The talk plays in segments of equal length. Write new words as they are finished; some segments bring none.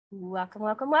Welcome,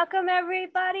 welcome, welcome,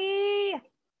 everybody.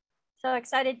 So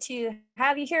excited to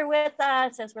have you here with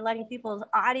us as we're letting people's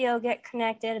audio get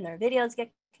connected and their videos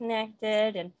get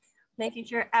connected and making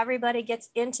sure everybody gets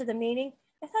into the meeting.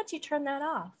 I thought you turned that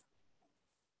off.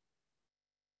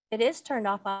 It is turned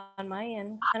off on my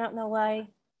end. I don't know why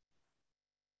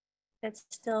it's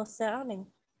still sounding.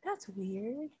 That's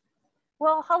weird.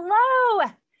 Well,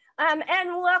 hello. And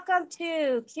welcome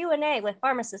to Q&A with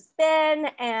Pharmacist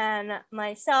Ben and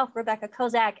myself, Rebecca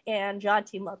Kozak, and John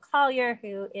T. McCollier,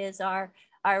 who is our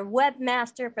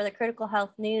webmaster for the Critical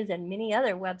Health News and many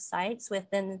other websites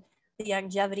within the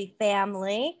Longevity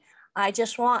family. I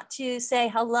just want to say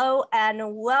hello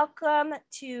and welcome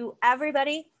to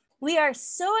everybody. We are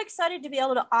so excited to be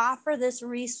able to offer this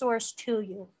resource to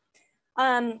you.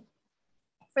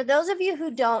 For those of you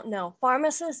who don't know,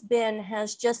 Pharmacist Ben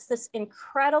has just this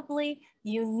incredibly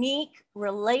unique,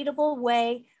 relatable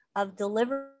way of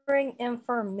delivering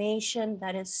information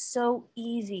that is so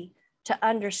easy to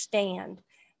understand.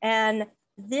 And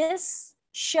this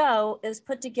show is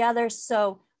put together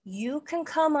so you can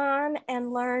come on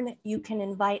and learn, you can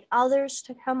invite others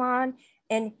to come on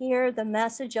and hear the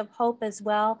message of hope as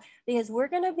well, because we're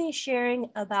going to be sharing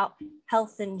about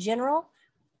health in general,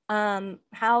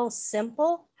 how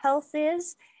simple health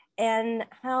is, and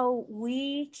how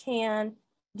we can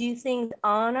do things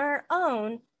on our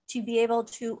own to be able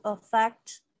to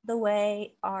affect the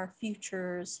way our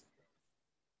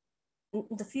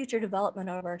the future development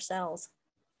of our cells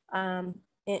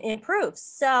improves.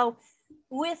 So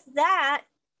with that,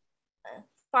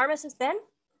 Pharmacist Ben,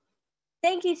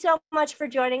 thank you so much for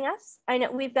joining us. I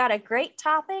know we've got a great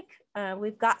topic.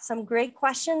 We've got some great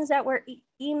questions that were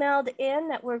emailed in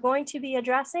that we're going to be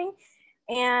addressing.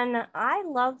 And I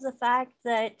love the fact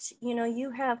that,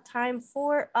 you have time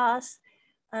for us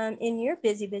in your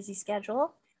busy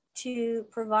schedule to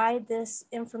provide this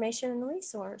information and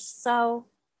resource. So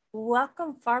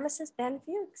welcome, Pharmacist Ben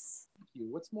Fuchs. Thank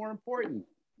you. What's more important,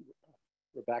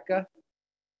 Rebecca?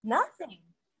 Nothing.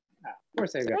 Yeah, of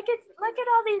course I got. Look at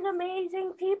all these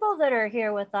amazing people that are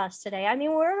here with us today. I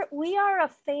mean, we are a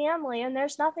family, and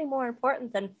there's nothing more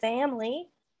important than family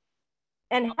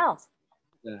and health.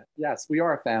 Yes, we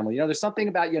are a family. There's something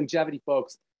about longevity,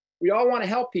 folks. We all want to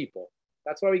help people.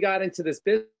 That's why we got into this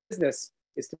business,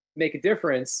 is to make a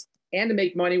difference and to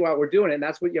make money while we're doing it. And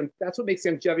that's what makes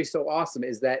longevity so awesome,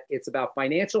 is that it's about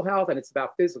financial health and it's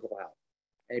about physical health.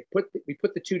 And we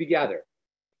put the two together.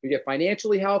 We get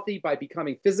financially healthy by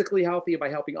becoming physically healthy and by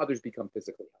helping others become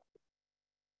physically healthy.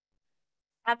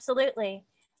 Absolutely.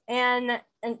 And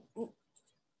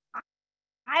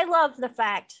I love the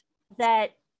fact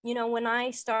that, when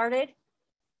I started,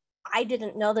 I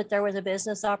didn't know that there was a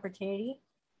business opportunity,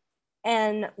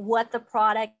 and what the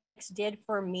products did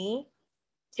for me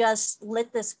just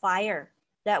lit this fire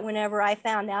that whenever I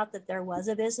found out that there was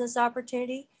a business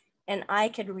opportunity and I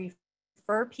could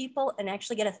refer people and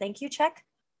actually get a thank you check,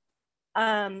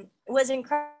 it was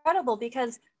incredible,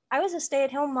 because I was a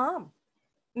stay-at-home mom.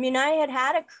 I mean, I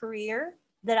had a career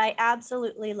that I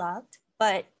absolutely loved,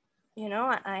 but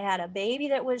I had a baby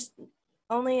that was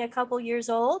only a couple years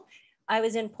old. I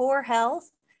was in poor health.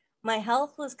 My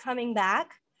health was coming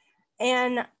back,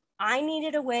 and I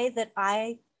needed a way that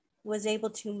I was able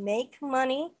to make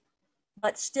money,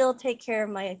 but still take care of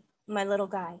my little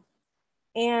guy.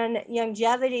 And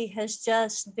longevity has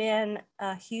just been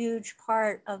a huge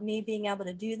part of me being able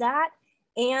to do that.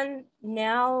 And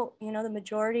now, the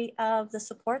majority of the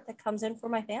support that comes in for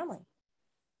my family.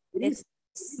 It's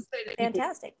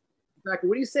fantastic. Exactly.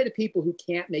 What do you say to people who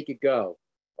can't make it go,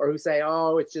 or who say,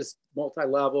 oh, it's just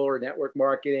multi-level or network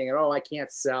marketing, and oh, I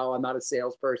can't sell, I'm not a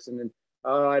salesperson, and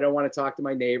oh, I don't want to talk to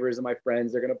my neighbors and my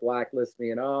friends, they're going to blacklist me,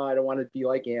 and oh, I don't want to be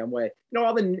like Amway.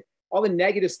 All the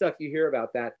negative stuff you hear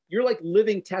about that. You're like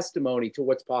living testimony to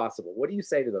what's possible. What do you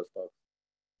say to those folks?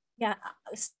 Yeah,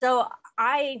 so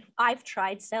I've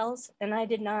tried sales, and I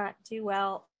did not do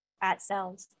well at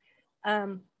sales.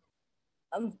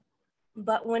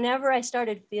 But whenever I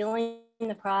started feeling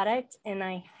the product and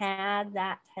I had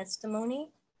that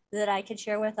testimony that I could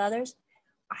share with others,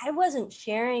 I wasn't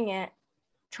sharing it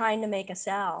trying to make a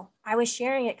sale. I was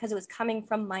sharing it because it was coming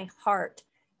from my heart,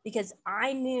 because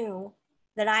I knew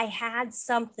that I had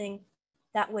something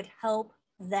that would help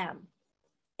them.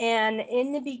 And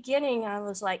in the beginning, I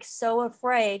was like so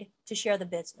afraid to share the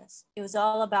business. It was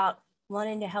all about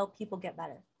wanting to help people get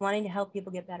better, wanting to help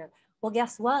people get better. Well,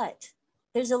 guess what?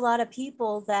 There's a lot of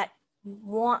people that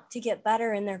want to get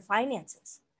better in their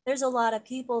finances. There's a lot of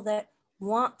people that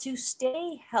want to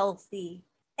stay healthy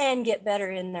and get better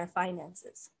in their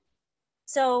finances.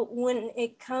 So when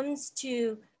it comes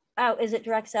to, is it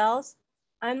direct sales?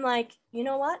 I'm like, you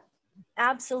know what?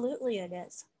 Absolutely it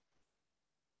is.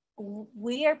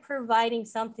 We are providing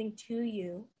something to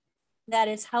you that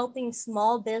is helping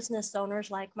small business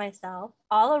owners like myself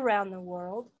all around the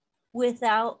world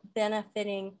without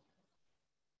benefiting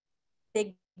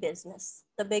big business,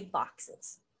 the big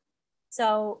boxes.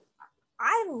 So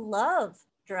I love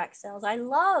direct sales. I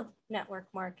love network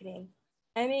marketing.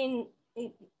 I mean,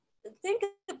 think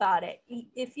about it.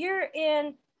 If you're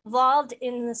involved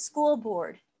in the school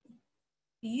board,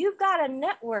 you've got a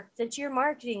network that you're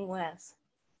marketing with.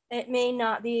 It may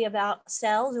not be about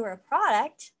sales or a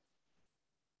product,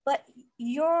 but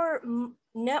your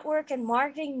network and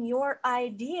marketing your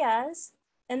ideas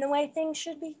and the way things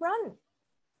should be run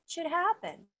should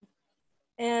happen.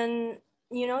 And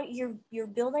you know, you're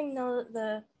building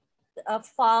the a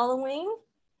following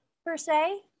per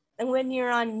se. And when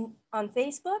you're on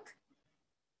Facebook,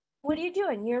 what are you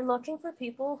doing? You're looking for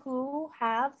people who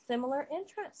have similar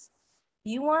interests.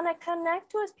 You want to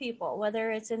connect with people,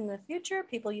 whether it's in the future,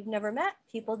 people you've never met,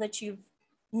 people that you've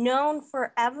known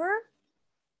forever.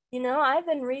 You know, I've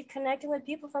been reconnecting with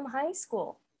people from high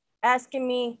school asking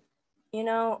me, you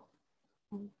know,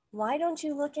 why don't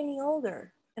you look any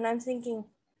older? And I'm thinking,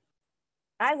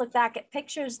 I look back at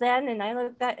pictures then and I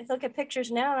look at pictures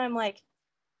now and I'm like,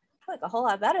 I look a whole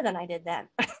lot better than I did then.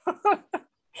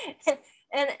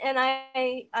 and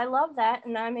I love that,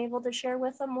 and I'm able to share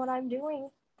with them what I'm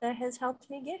doing that has helped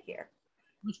me get here.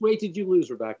 How much weight did you lose,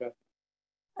 Rebecca?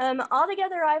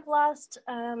 Altogether, I've lost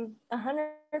 100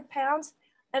 pounds,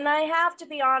 and I have to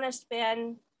be honest,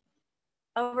 Ben,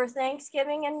 over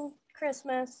Thanksgiving and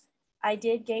Christmas, I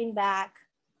did gain back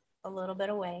a little bit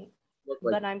of weight,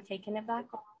 but I'm taking it back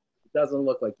off. It doesn't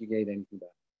look like you gained anything back.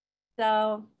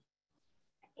 So,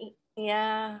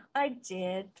 yeah, I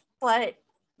did, but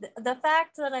the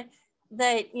fact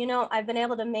that you know, I've been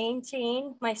able to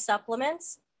maintain my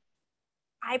supplements,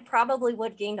 I probably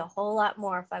would have gained a whole lot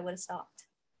more if I would have stopped.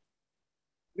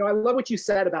 You know, I love what you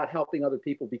said about helping other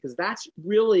people, because that's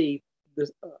really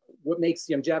what makes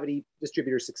longevity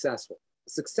distributors successful.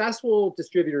 Successful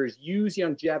distributors use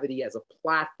longevity as a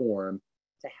platform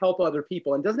to help other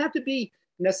people, and it doesn't have to be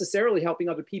necessarily helping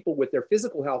other people with their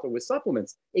physical health or with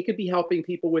supplements. It could be helping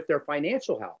people with their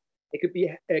financial health. It could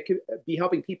be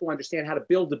helping people understand how to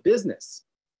build a business,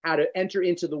 how to enter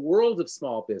into the world of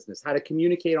small business, how to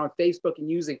communicate on Facebook and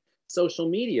using social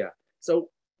media. So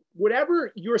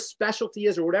whatever your specialty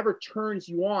is or whatever turns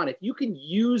you on, if you can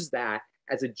use that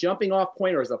as a jumping off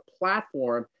point or as a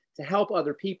platform to help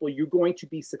other people, you're going to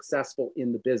be successful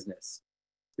in the business.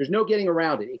 There's no getting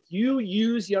around it. If you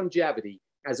use longevity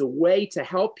as a way to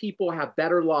help people have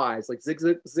better lives, like Zig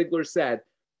Ziglar said,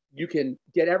 you can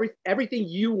get everything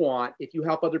you want if you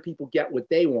help other people get what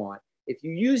they want. If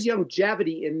you use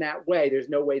longevity in that way, there's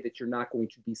no way that you're not going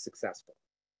to be successful.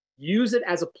 Use it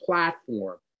as a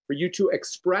platform for you to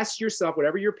express yourself,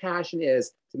 whatever your passion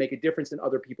is, to make a difference in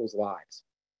other people's lives.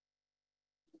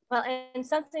 Well, and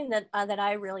something that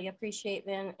I really appreciate,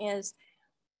 Ben, is,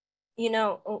 you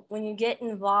know, when you get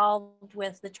involved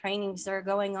with the trainings that are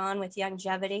going on with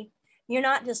longevity, you're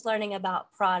not just learning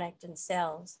about product and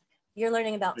sales. You're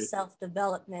learning about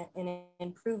self-development and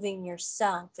improving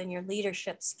yourself and your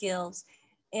leadership skills.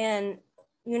 And,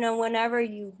 you know, whenever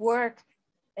you work,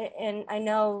 and I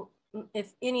know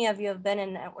if any of you have been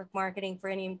in network marketing for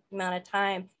any amount of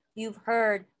time, you've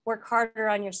heard, work harder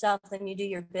on yourself than you do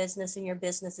your business, and your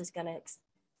business is going to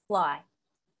fly.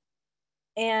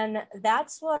 And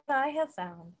that's what I have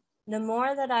found. The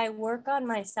more that I work on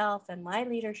myself and my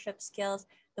leadership skills,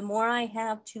 the more I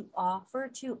have to offer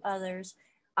to others.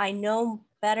 I know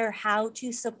better how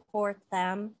to support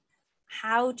them,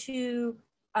 how to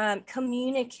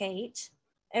communicate.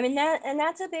 I mean,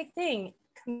 that's a big thing.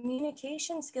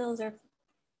 Communication skills are,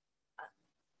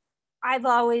 I've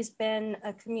always been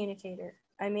a communicator.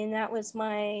 I mean, that was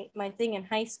my thing in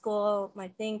high school, my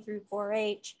thing through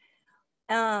 4-H.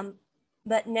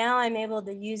 But now I'm able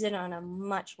to use it on a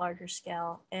much larger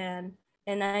scale. And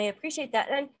I appreciate that.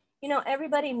 And, you know,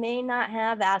 everybody may not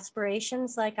have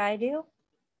aspirations like I do,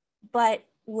 but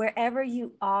wherever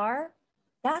you are,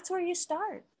 that's where you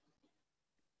start.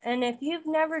 And if you've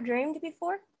never dreamed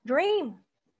before, dream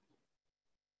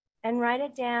and write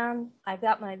it down. I've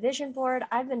got my vision board.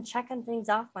 I've been checking things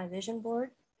off my vision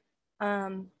board.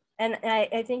 And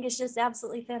I think it's just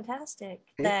absolutely fantastic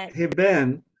that. Hey,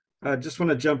 Ben, I just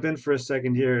want to jump in for a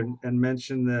second here and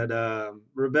mention that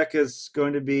Rebecca's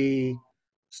going to be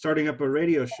starting up a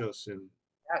radio show soon.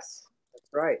 Yes, that's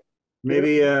right.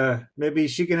 Maybe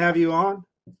she can have you on.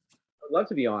 I'd love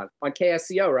to be on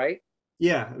KSCO, right?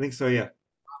 Yeah, I think so. Yeah.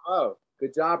 Oh,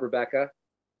 good job, Rebecca.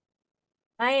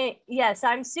 Yes,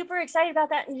 I'm super excited about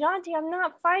that. And Jonty, I'm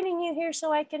not finding you here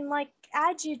so I can like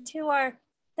add you to our,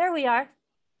 there we are.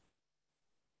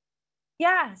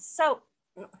 Yeah, so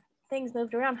things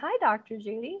moved around. Hi, Dr.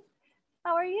 Judy.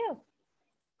 How are you?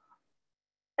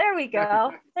 There we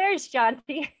go. There's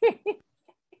Jonty.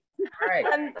 All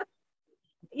right.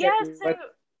 Yeah, so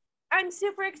I'm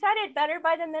super excited. Better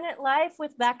by the Minute Life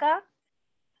with Becca.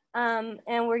 And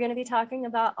we're going to be talking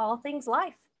about all things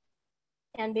life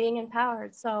and being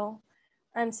empowered. So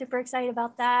I'm super excited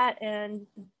about that. And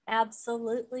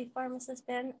absolutely, Pharmacist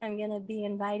Ben, I'm going to be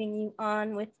inviting you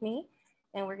on with me.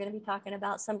 And we're going to be talking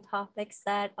about some topics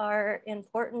that are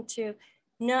important to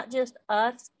not just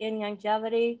us in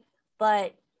longevity,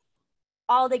 but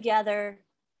all together,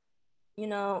 you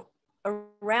know,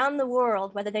 around the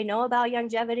world, whether they know about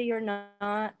longevity or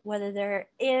not, whether they're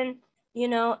in, you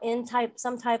know, in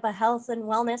some type of health and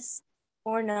wellness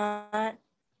or not,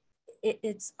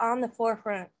 it's on the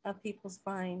forefront of people's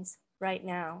minds right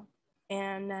now.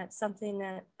 And that's something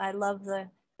that I love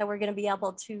that we're going to be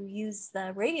able to use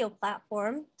the radio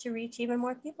platform to reach even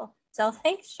more people. So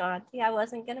thanks, Shanti. I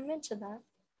wasn't going to mention that.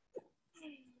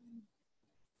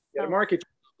 Yeah, market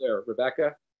there,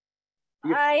 Rebecca.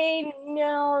 I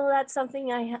know that's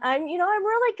something I'm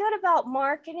really good about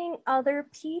marketing other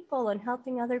people and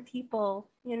helping other people,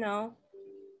 you know,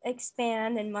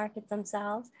 expand and market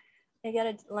themselves. I got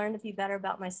to learn to be better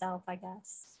about myself, I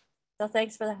guess. So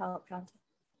thanks for the help, Jonty.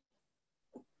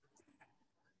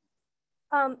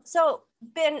 So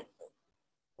Ben,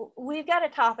 we've got a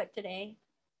topic today.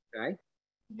 Okay.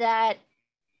 That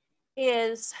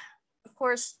is, of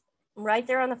course, right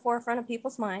there on the forefront of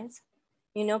people's minds.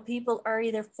 You know, people are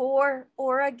either for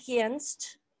or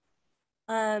against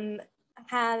having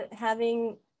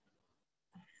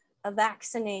a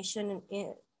vaccination,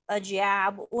 a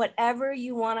jab, whatever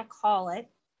you want to call it,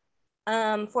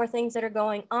 for things that are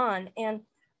going on. And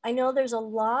I know there's a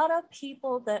lot of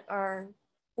people that are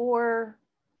for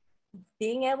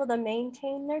being able to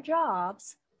maintain their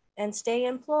jobs and stay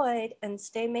employed and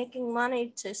stay making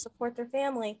money to support their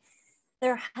family.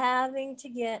 They're having to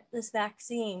get this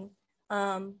vaccine,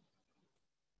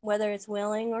 whether it's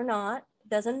willing or not,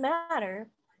 doesn't matter,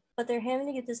 but they're having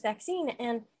to get this vaccine.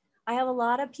 And I have a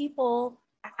lot of people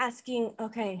asking,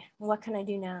 okay, what can I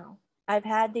do now? I've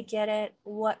had to get it.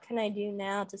 What can I do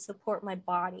now to support my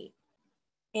body?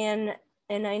 And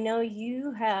I know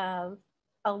you have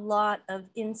a lot of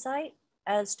insight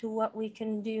as to what we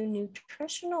can do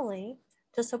nutritionally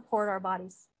to support our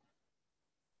bodies.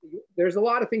 There's a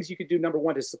lot of things you could do, number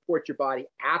one, to support your body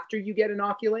after you get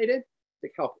inoculated to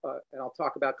help. And I'll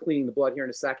talk about cleaning the blood here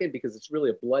in a second because it's really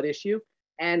a blood issue.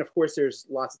 And of course, there's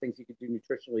lots of things you could do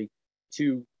nutritionally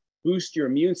to boost your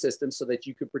immune system so that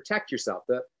you could protect yourself.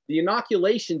 The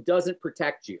inoculation doesn't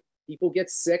protect you. People get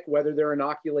sick whether they're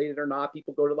inoculated or not.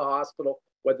 People go to the hospital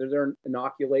whether they're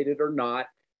inoculated or not.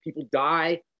 People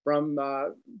die from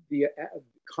the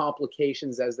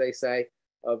complications, as they say,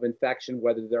 of infection,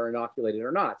 whether they're inoculated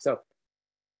or not. So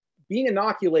being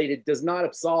inoculated does not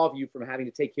absolve you from having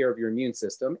to take care of your immune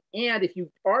system. And if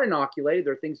you are inoculated,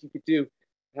 there are things you could do to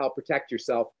help protect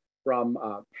yourself from,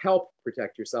 help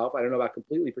protect yourself. I don't know about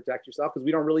completely protect yourself because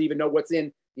we don't really even know what's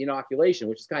in the inoculation,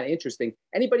 which is kind of interesting.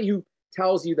 Anybody who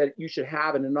tells you that you should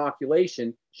have an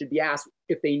inoculation should be asked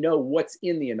if they know what's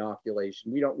in the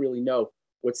inoculation. We don't really know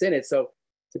what's in it. So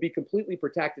to be completely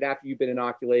protected after you've been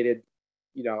inoculated,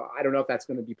 you know, I don't know if that's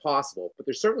going to be possible, but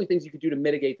there's certainly things you could do to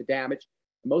mitigate the damage.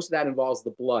 Most of that involves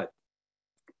the blood.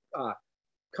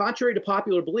 Contrary to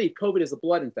popular belief, COVID is a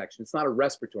blood infection. It's not a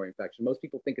respiratory infection. Most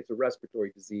people think it's a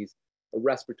respiratory disease, a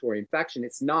respiratory infection.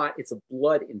 It's not, it's a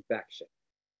blood infection.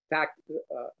 In fact,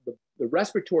 the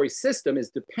respiratory system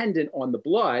is dependent on the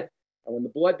blood. And when the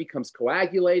blood becomes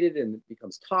coagulated and it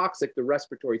becomes toxic, the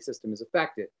respiratory system is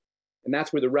affected. And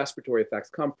that's where the respiratory effects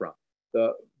come from.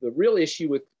 The real issue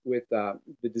with the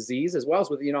disease, as well as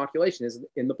with the inoculation, is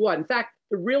in the blood. In fact,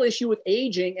 the real issue with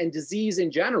aging and disease in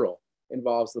general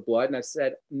involves the blood. And I've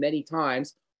said many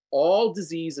times, all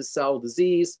disease is cell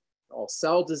disease. All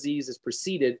cell disease is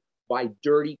preceded by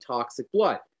dirty, toxic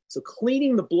blood. So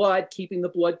cleaning the blood, keeping the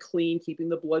blood clean, keeping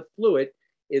the blood fluid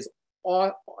is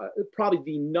probably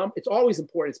it's always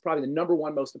important. It's probably the number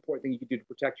one most important thing you can do to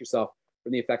protect yourself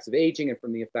from the effects of aging and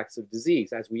from the effects of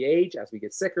disease. As we age, as we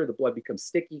get sicker, the blood becomes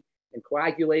sticky and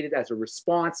coagulated as a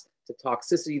response to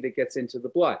toxicity that gets into the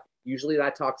blood. Usually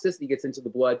that toxicity gets into the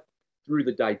blood through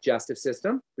the digestive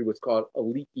system, through what's called a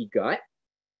leaky gut.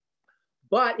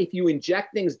 But if you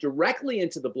inject things directly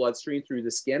into the bloodstream through the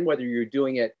skin, whether you're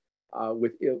doing it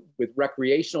with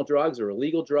recreational drugs or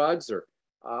illegal drugs, or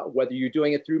whether you're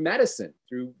doing it through medicine,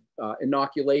 through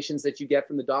inoculations that you get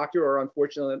from the doctor, or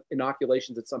unfortunately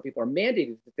inoculations that some people are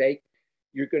mandated to take,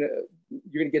 you're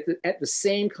gonna get the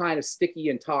same kind of sticky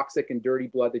and toxic and dirty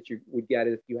blood that you would get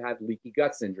if you had leaky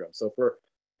gut syndrome. So for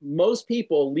most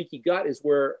people, leaky gut is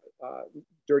where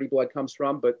dirty blood comes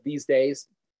from. But these days,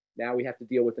 now we have to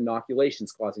deal with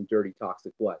inoculations causing dirty,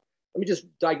 toxic blood. Let me just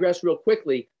digress real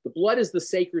quickly. The blood is the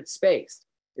sacred space.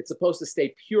 It's supposed to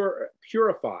stay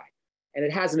purified, and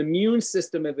it has an immune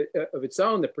system of its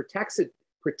own that protects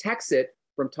it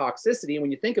from toxicity. And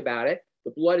when you think about it,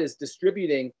 the blood is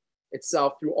distributing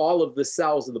itself through all of the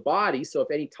cells of the body. So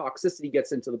if any toxicity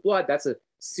gets into the blood, that's a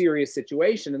serious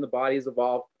situation, and the body has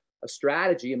evolved a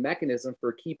strategy, a mechanism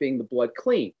for keeping the blood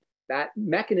clean. That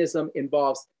mechanism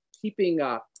involves keeping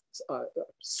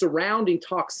surrounding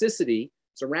toxicity,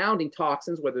 surrounding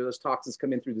toxins, whether those toxins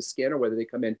come in through the skin or whether they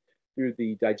come in through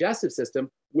the digestive system,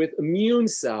 with immune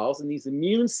cells. And these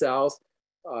immune cells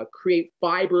create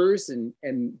fibers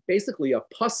and basically a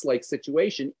pus-like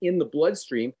situation in the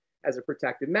bloodstream as a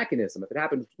protective mechanism. If it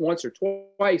happens once or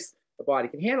twice, the body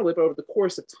can handle it. But over the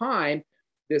course of time,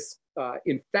 this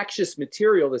infectious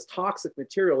material, this toxic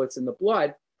material that's in the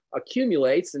blood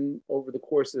accumulates. And over the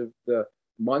course of the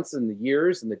months and the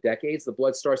years and the decades, the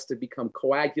blood starts to become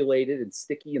coagulated and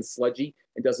sticky and sludgy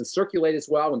and doesn't circulate as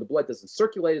well. When the blood doesn't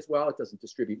circulate as well, it doesn't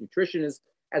distribute nutrition as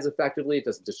effectively. It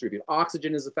doesn't distribute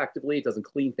oxygen as effectively. It doesn't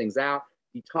clean things out,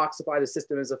 detoxify the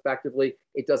system as effectively.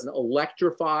 It doesn't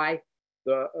electrify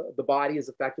the body as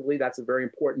effectively. That's a very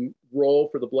important role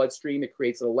for the bloodstream. It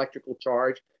creates an electrical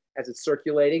charge as it's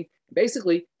circulating.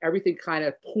 Basically, everything kind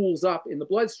of pools up in the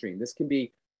bloodstream. This can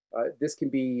be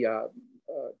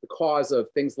the cause of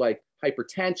things like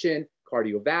hypertension,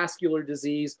 cardiovascular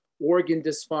disease, organ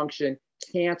dysfunction,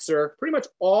 cancer, pretty much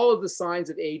all of the signs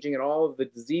of aging and all of the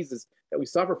diseases that we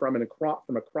suffer from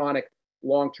from a chronic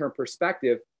long-term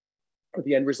perspective are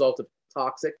the end result of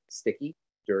toxic, sticky,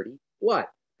 dirty blood.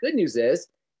 Good news is,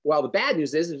 well, the bad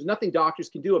news is there's nothing doctors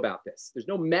can do about this. There's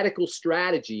no medical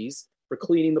strategies for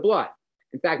cleaning the blood.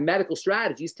 In fact, medical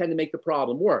strategies tend to make the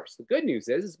problem worse. The good news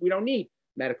is we don't need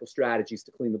medical strategies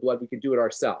to clean the blood. We can do it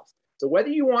ourselves. So whether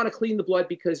you want to clean the blood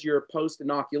because you're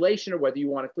post-inoculation, or whether you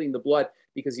want to clean the blood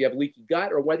because you have leaky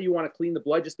gut, or whether you want to clean the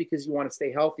blood just because you want to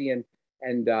stay healthy and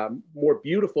more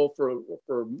beautiful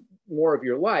for more of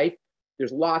your life,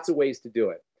 there's lots of ways to do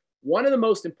it. One of the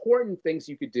most important things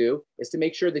you could do is to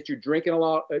make sure that you're drinking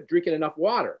enough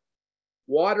water.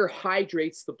 Water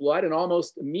hydrates the blood, and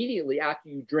almost immediately after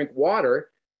you drink water,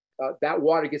 that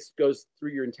water goes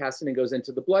through your intestine and goes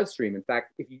into the bloodstream. In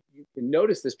fact, if you can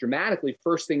notice this dramatically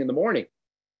first thing in the morning,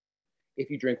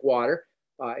 if you drink water,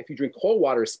 if you drink cold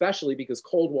water, especially because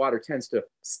cold water tends to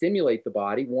stimulate the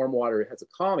body. Warm water has a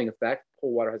calming effect.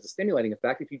 Cold water has a stimulating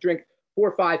effect. If you drink 4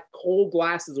 or 5 cold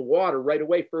glasses of water right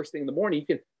away, first thing in the morning, you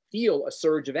can feel a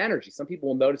surge of energy. Some people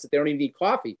will notice that they don't even need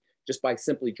coffee just by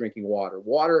simply drinking water.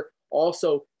 Water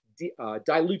also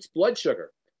dilutes blood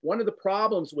sugar. One of the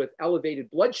problems with elevated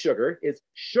blood sugar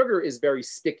is very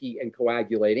sticky and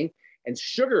coagulating, and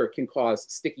sugar can cause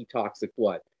sticky, toxic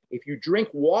blood. If you drink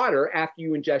water after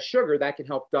you ingest sugar, that can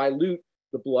help dilute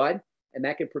the blood, and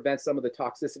that can prevent some of the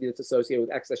toxicity that's associated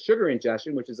with excess sugar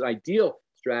ingestion, which is an ideal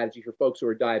strategy for folks who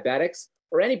are diabetics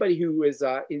or anybody who is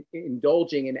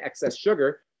indulging in excess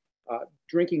sugar.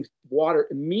 Drinking water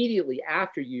immediately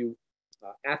after you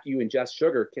ingest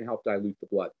sugar can help dilute the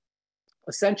blood.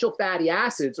 Essential fatty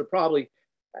acids are probably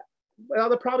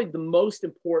the most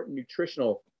important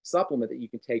nutritional supplement that you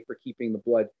can take for keeping the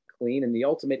blood clean. And the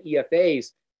ultimate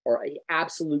EFAs are an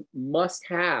absolute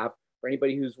must-have for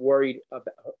anybody who's worried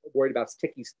about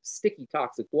sticky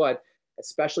toxic blood,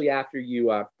 especially after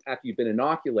you've been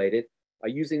inoculated.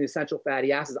 Using the essential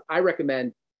fatty acids, I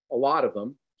recommend a lot of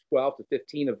them, 12 to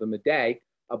 15 of them a day,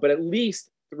 but at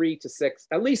least 3 to 6,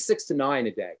 at least 6 to 9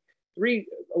 a day.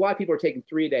 A lot of people are taking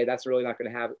 3 a day. That's really not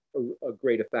going to have a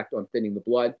great effect on thinning the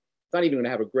blood. It's not even going to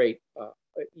have a great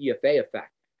EFA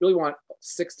effect. You really want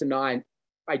 6 to 9,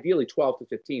 ideally 12 to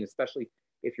 15, especially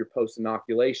if you're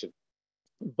post-inoculation.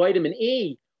 Vitamin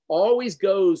E always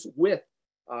goes with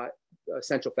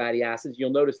essential fatty acids.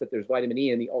 You'll notice that there's vitamin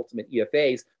E in the ultimate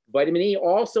EFAs. Vitamin E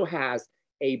also has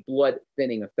a blood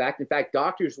thinning effect. In fact,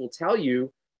 doctors will tell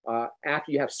you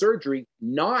after you have surgery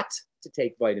not to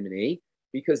take vitamin E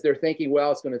because they're thinking,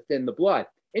 well, it's going to thin the blood.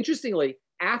 Interestingly,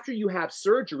 after you have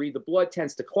surgery, the blood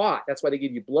tends to clot. That's why they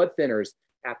give you blood thinners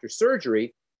after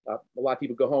surgery. A lot of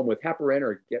people go home with heparin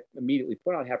or get immediately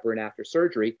put on heparin after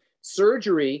surgery.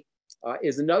 Surgery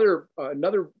is another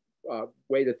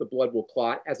way that the blood will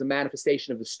clot as a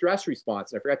manifestation of the stress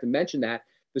response. And I forgot to mention that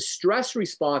the stress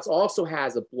response also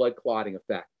has a blood clotting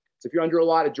effect. So if you're under a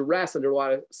lot of duress, under a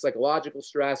lot of psychological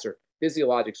stress or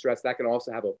physiologic stress, that can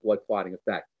also have a blood clotting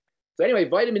effect. So anyway,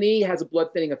 vitamin E has a blood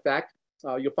thinning effect.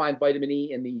 You'll find vitamin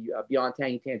E in the Beyond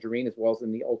Tangy Tangerine as well as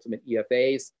in the Ultimate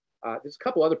EFAs. There's a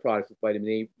couple other products with vitamin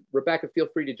E. Rebecca, feel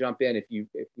free to jump in if you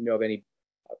know of any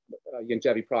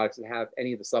longevity products that have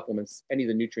any of the supplements, any of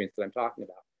the nutrients that I'm talking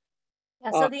about. Yeah,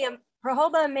 so the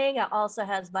Jojoba Omega also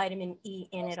has vitamin E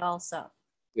in it also.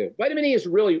 Good. Vitamin E is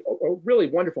really a really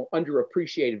wonderful,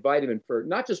 underappreciated vitamin for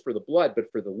not just for the blood,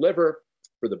 but for the liver,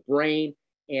 for the brain,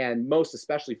 and most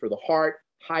especially for the heart.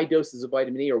 High doses of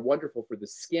vitamin E are wonderful for the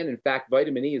skin. In fact,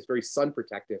 vitamin E is very sun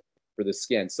protective for the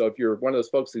skin. So if you're one of those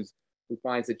folks who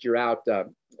finds that you're out, that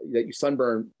you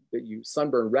sunburn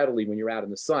readily when you're out in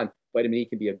the sun, vitamin E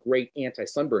can be a great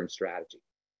anti-sunburn strategy.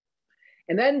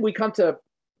 And then we come to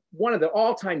one of the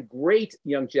all-time great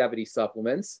longevity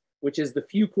supplements, which is the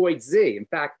Fucoid Z. In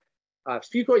fact,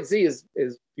 Fucoid Z is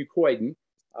fucoidin,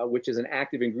 which is an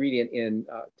active ingredient in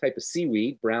type of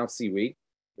seaweed, brown seaweed.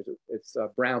 It's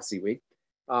brown seaweed.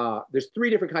 There's three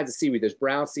different kinds of seaweed. There's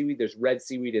brown seaweed, there's red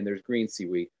seaweed, and there's green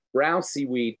seaweed. Brown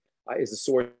seaweed is a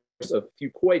source of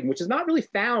fucoidin, which is not really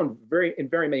found in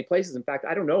very many places. In fact,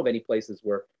 I don't know of any places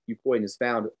where fucoidin is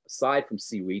found aside from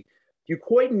seaweed.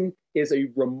 Fucoidin is a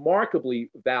remarkably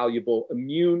valuable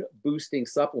immune boosting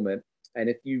supplement. And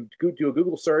if you do a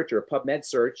Google search or a PubMed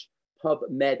search,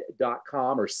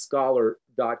 pubmed.com or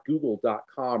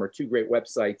scholar.google.com are two great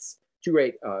websites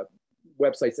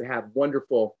that have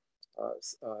wonderful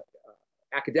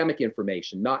academic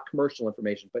information, not commercial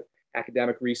information, but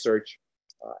academic research,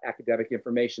 academic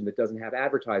information that doesn't have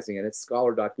advertising in it,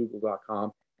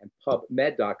 scholar.google.com and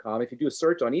pubmed.com. If you do a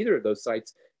search on either of those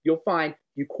sites, you'll find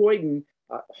fucoidin,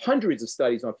 hundreds of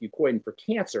studies on fucoidin for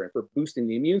cancer and for boosting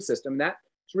the immune system. And that's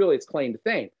really its claim to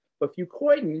fame. But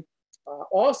fucoidin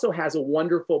also has a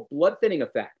wonderful blood thinning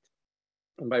effect.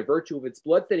 And by virtue of its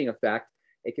blood thinning effect,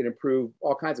 it can improve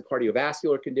all kinds of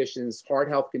cardiovascular conditions, heart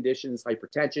health conditions,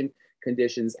 hypertension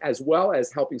conditions, as well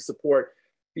as helping support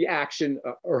the action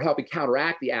or helping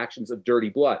counteract the actions of dirty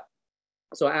blood.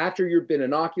 So after you've been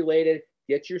inoculated,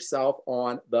 get yourself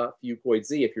on the Fucoid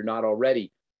Z if you're not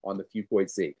already on the Fucoid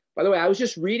Z. By the way, I was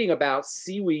just reading about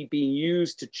seaweed being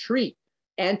used to treat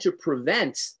and to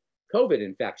prevent COVID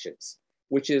infections,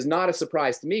 which is not a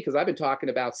surprise to me because I've been talking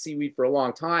about seaweed for a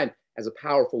long time as a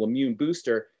powerful immune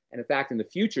booster. And in fact, in the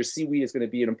future, seaweed is going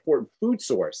to be an important food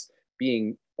source,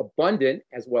 being abundant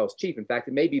as well as cheap. In fact,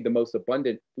 it may be the most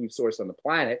abundant food source on the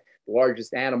planet. The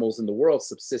largest animals in the world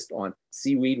subsist on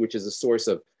seaweed, which is a source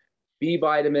of B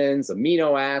vitamins,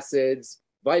 amino acids,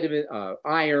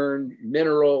 iron,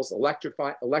 minerals,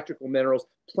 electrical minerals,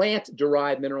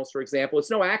 plant-derived minerals, for example.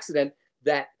 It's no accident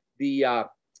that the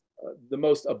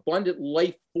most abundant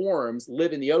life forms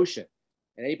live in the ocean.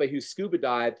 And anybody who's scuba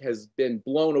dived has been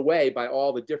blown away by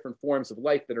all the different forms of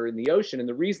life that are in the ocean. And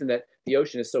the reason that the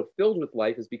ocean is so filled with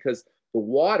life is because the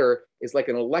water is like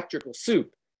an electrical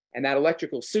soup. And that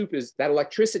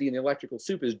electricity in the electrical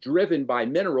soup is driven by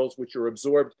minerals, which are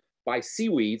absorbed by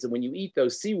seaweeds. And when you eat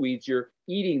those seaweeds, you're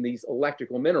eating these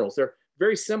electrical minerals. They're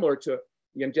very similar to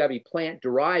longevity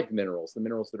plant-derived minerals, the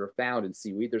minerals that are found in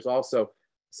seaweed. There's also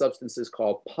substances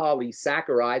called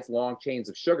polysaccharides, long chains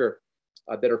of sugar,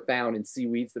 that are found in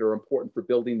seaweeds that are important for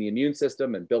building the immune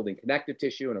system and building connective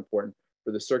tissue and important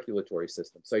for the circulatory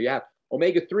system. So you have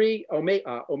omega-3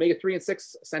 and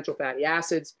 6 essential fatty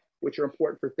acids, which are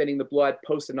important for thinning the blood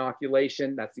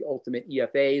post-inoculation. That's the ultimate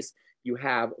EFAs. You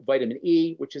have vitamin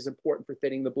E, which is important for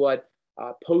thinning the blood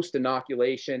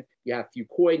post-inoculation. You have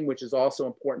fucoidin, which is also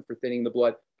important for thinning the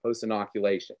blood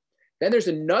post-inoculation. Then there's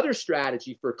another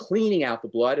strategy for cleaning out the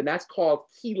blood, and that's called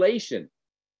chelation.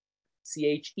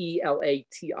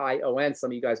 Chelation.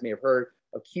 Some of you guys may have heard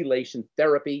of chelation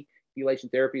therapy. Chelation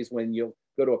therapy is when you'll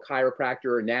go to a chiropractor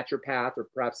or a naturopath or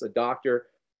perhaps a doctor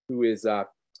who is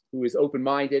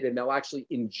open-minded, and they'll actually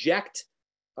inject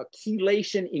a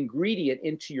chelation ingredient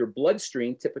into your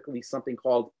bloodstream, typically something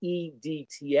called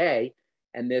EDTA.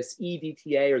 And this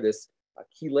EDTA, or this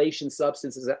chelation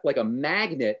substance, is like a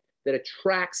magnet that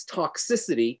attracts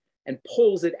toxicity and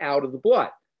pulls it out of the blood.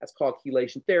 That's called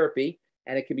chelation therapy.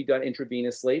 And it can be done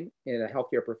intravenously in a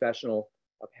healthcare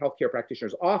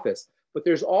practitioner's office. But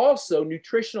there's also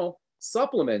nutritional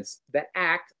supplements that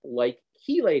act like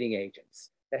chelating agents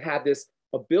that have this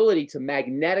ability to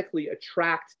magnetically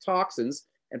attract toxins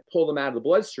and pull them out of the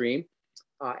bloodstream.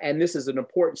 And this can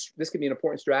be an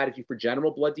important strategy for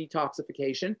general blood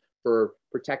detoxification, for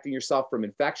protecting yourself from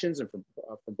infections and from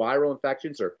viral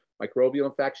infections or microbial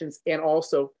infections, and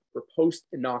also for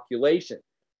post-inoculation.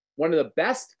 One of the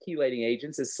best chelating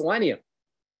agents is selenium.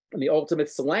 And the ultimate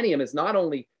selenium is not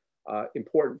only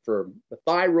important for the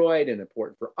thyroid and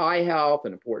important for eye health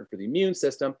and important for the immune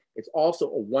system. It's also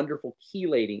a wonderful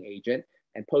chelating agent.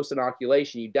 And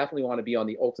post-inoculation, you definitely want to be on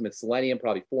the ultimate selenium,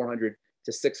 probably 400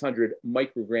 to 600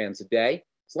 micrograms a day.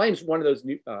 Selenium is one of those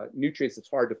nutrients that's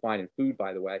hard to find in food,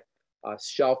 by the way.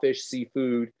 Shellfish,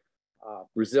 seafood,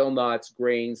 Brazil nuts,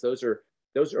 grains, those are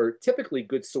typically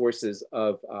good sources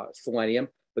of selenium.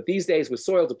 But these days with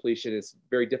soil depletion, it's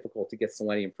very difficult to get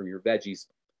selenium from your veggies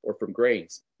or from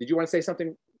grains. Did you want to say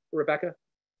something, Rebecca?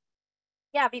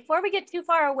 Yeah, before we get too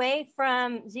far away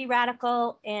from Z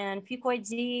radical and fucoid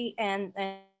Z and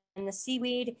the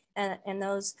seaweed and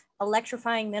those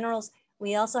electrifying minerals,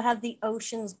 we also have the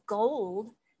ocean's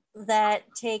gold that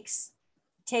takes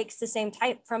the same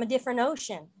type from a different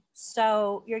ocean.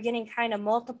 So you're getting kind of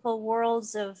multiple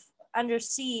worlds of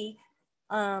undersea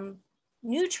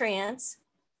nutrients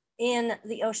in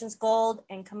the ocean's gold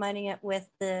and combining it with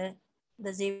the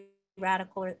Z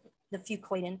radical or the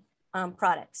fucoid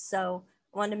products. So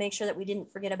I wanted to make sure that we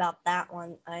didn't forget about that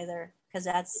one either, because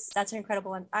that's an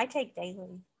incredible one. I take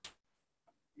daily.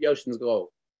 The ocean's gold.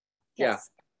 Yes.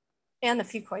 Yeah. And the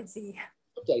fucoid Z.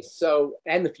 Okay, so,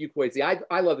 and the fucoid Z.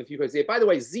 I love the fucoid Z. By the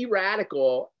way, Z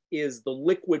radical is the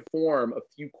liquid form of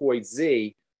fucoid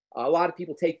Z. A lot of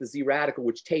people take the Z radical,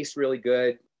 which tastes really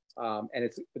good, and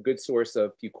it's a good source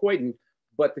of fucoidin.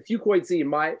 But the fucoid Z,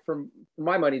 for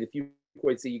my money, the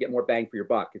fucoid Z, you get more bang for your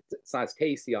buck. It's not as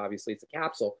tasty, obviously. It's a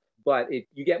capsule, but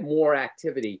you get more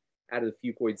activity out of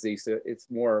the fucoid Z, so it's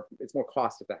more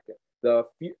cost effective. The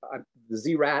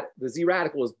Z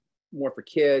radical is more for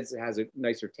kids. It has a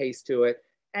nicer taste to it,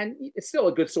 and it's still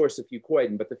a good source of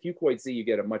fucoidin. But the fucoid Z, you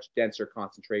get a much denser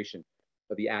concentration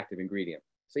of the active ingredient.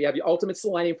 So you have the ultimate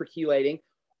selenium for chelating.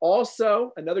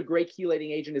 Also, another great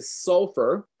chelating agent is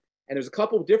sulfur, and there's a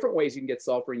couple of different ways you can get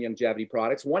sulfur in longevity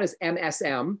products. One is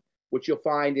MSM, which you'll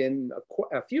find in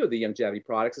a few of the longevity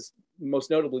products, most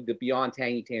notably the Beyond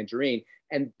Tangy Tangerine.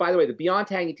 And by the way, the Beyond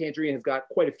Tangy Tangerine has got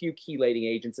quite a few chelating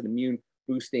agents and immune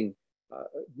boosting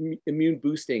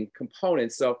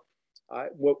components. So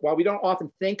while we don't often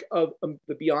think of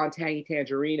the Beyond Tangy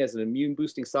Tangerine as an immune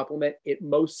boosting supplement, it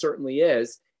most certainly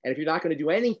is. And if you're not going to do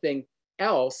anything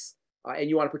else, and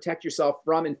you want to protect yourself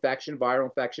from infection, viral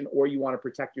infection, or you want to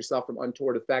protect yourself from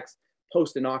untoward effects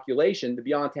post-inoculation, the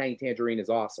Beyond Tangy Tangerine is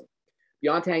awesome.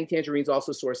 Beyond Tangy Tangerine is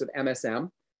also a source of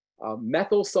MSM,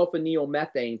 methyl sulfonyl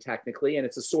methane technically, and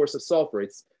it's a source of sulfur.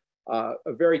 It's a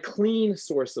very clean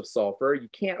source of sulfur. You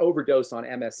can't overdose on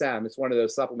MSM. It's one of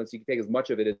those supplements you can take as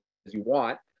much of it as you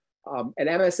want. And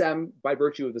MSM, by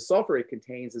virtue of the sulfur it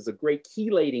contains, is a great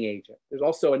chelating agent. There's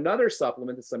also another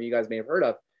supplement that some of you guys may have heard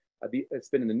of. It's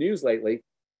been in the news lately.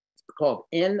 It's called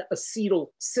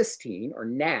N-acetylcysteine, or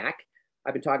NAC.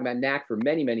 I've been talking about NAC for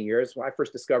many, many years. When I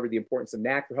first discovered the importance of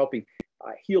NAC for helping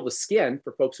heal the skin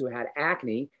for folks who had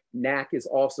acne, NAC is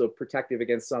also protective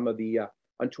against some of the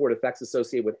untoward effects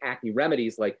associated with acne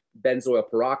remedies like benzoyl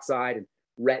peroxide and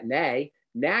Retin-A.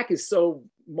 NAC is so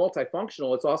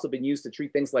multifunctional, it's also been used to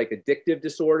treat things like addictive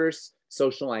disorders,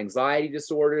 social anxiety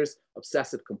disorders,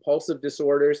 obsessive compulsive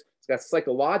disorders. It's got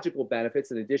psychological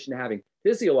benefits in addition to having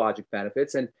physiologic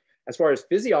benefits. And as far as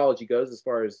physiology goes, as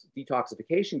far as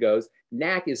detoxification goes,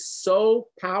 NAC is so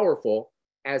powerful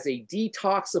as a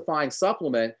detoxifying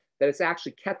supplement that it's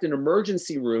actually kept in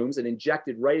emergency rooms and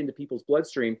injected right into people's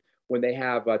bloodstream when they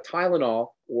have Tylenol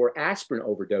or aspirin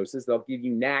overdoses. They'll give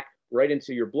you NAC right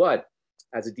into your blood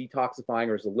as a detoxifying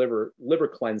or as a liver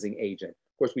cleansing agent.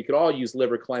 Of course, we could all use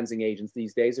liver cleansing agents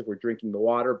these days if we're drinking the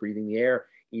water, breathing the air,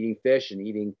 eating fish and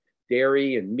eating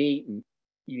dairy and meat and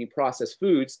eating processed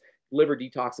foods. Liver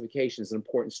detoxification is an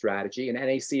important strategy, and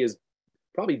NAC is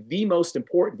probably the most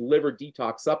important liver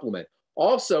detox supplement.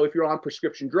 Also, if you're on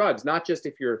prescription drugs, not just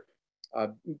if you're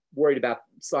worried about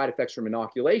side effects from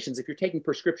inoculations, if you're taking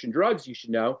prescription drugs, you should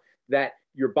know that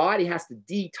your body has to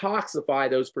detoxify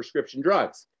those prescription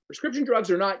drugs. Prescription drugs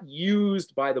are not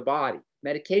used by the body.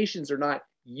 Medications are not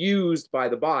used by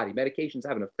the body. Medications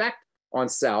have an effect on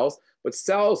cells, but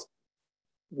cells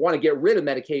want to get rid of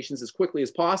medications as quickly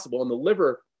as possible, and the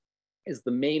liver is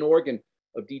the main organ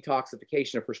of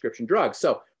detoxification of prescription drugs.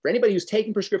 So for anybody who's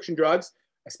taking prescription drugs,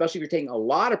 especially if you're taking a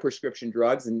lot of prescription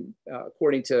drugs, and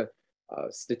according to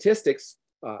statistics,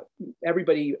 every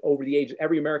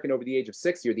American over the age of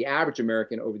 60, or the average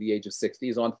American over the age of 60,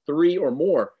 is on 3 or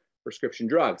more prescription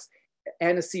drugs.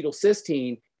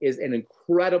 N-acetylcysteine is an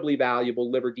incredibly valuable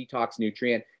liver detox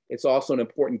nutrient. It's also an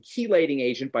important chelating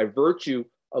agent by virtue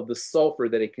of the sulfur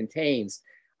that it contains.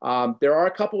 There are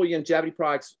a couple of longevity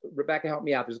products. Rebecca, help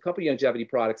me out. There's a couple of longevity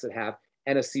products that have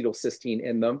N-acetylcysteine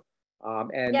in them.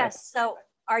 Yes, so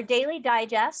our daily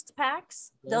digest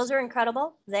packs, those are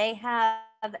incredible. They have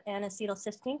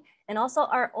N-acetylcysteine, and also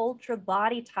our Ultra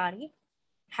Body Toddy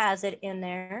has it in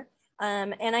there.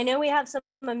 And I know we have some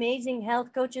amazing health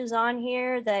coaches on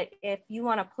here that if you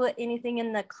want to put anything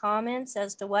in the comments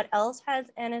as to what else has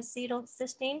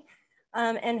N-acetylcysteine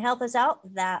and help us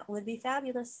out, that would be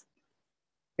fabulous.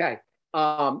 Okay.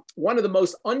 One of the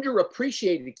most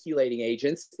underappreciated chelating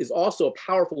agents is also a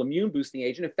powerful immune boosting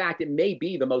agent. In fact, it may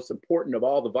be the most important of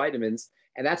all the vitamins,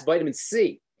 and that's vitamin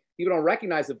C. People don't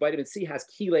recognize that vitamin C has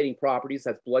chelating properties,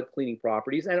 has blood cleaning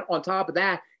properties, and on top of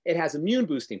that, it has immune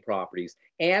boosting properties.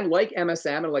 And like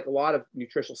MSM and like a lot of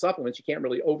nutritional supplements, you can't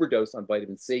really overdose on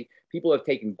vitamin C. People have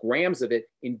taken grams of it,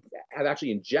 have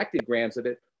actually injected grams of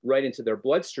it right into their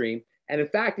bloodstream. And in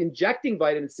fact, injecting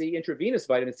vitamin C, intravenous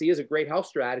vitamin C, is a great health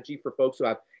strategy for folks who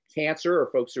have cancer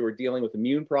or folks who are dealing with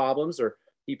immune problems or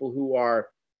people who are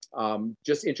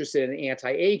just interested in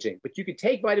anti-aging. But you can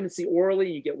take vitamin C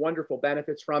orally, you get wonderful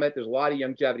benefits from it. There's a lot of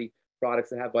longevity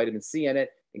products that have vitamin C in it,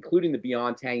 including the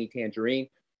Beyond Tangy Tangerine.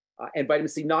 And vitamin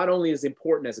C not only is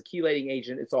important as a chelating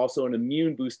agent, it's also an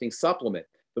immune boosting supplement.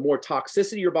 The more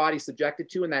toxicity your body's subjected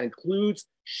to, and that includes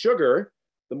sugar,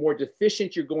 the more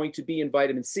deficient you're going to be in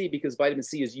vitamin C, because vitamin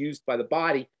C is used by the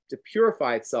body to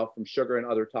purify itself from sugar and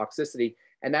other toxicity.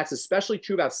 And that's especially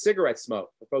true about cigarette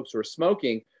smoke. For folks who are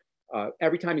smoking,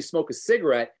 every time you smoke a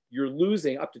cigarette, you're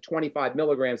losing up to 25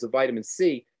 milligrams of vitamin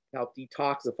C to help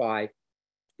detoxify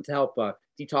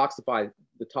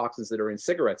the toxins that are in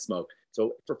cigarette smoke.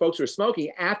 So for folks who are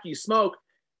smoking, after you smoke,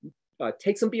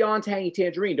 take some Beyond Tangy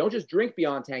Tangerine. Don't just drink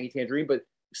Beyond Tangy Tangerine, but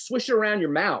swish it around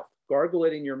your mouth. Gargle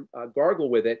it in your gargle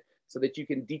with it so that you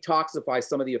can detoxify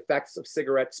some of the effects of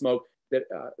cigarette smoke, that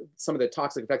some of the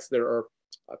toxic effects that are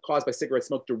caused by cigarette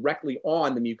smoke directly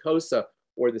on the mucosa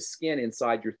or the skin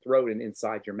inside your throat and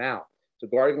inside your mouth. So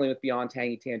gargling with Beyond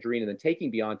Tangy Tangerine and then taking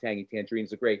Beyond Tangy Tangerine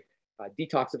is a great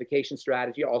detoxification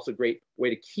strategy, also a great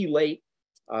way to chelate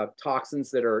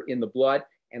toxins that are in the blood,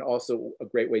 and also a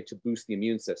great way to boost the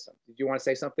immune system. Did you want to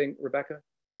say something, Rebecca?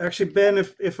 Actually, Ben,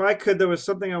 if I could, there was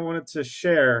something I wanted to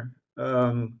share.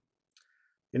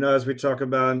 As we talk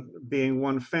about being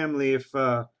one family, if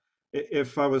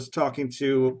I was talking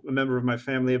to a member of my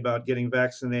family about getting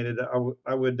vaccinated,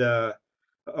 I would,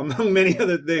 among many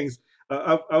other things,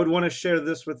 I would want to share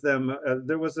this with them.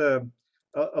 There was a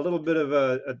little bit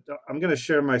of I'm going to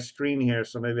share my screen here,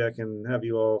 so maybe I can have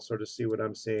you all sort of see what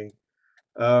I'm seeing.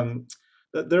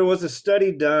 There was a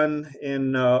study done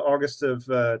in August of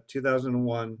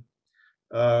 2001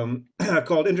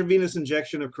 called Intravenous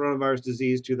Injection of Coronavirus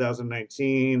Disease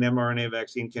 2019, mRNA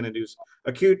Vaccine Can Induce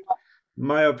Acute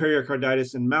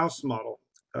Myopericarditis in Mouse Model.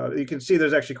 You can see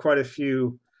there's actually quite a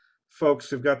few folks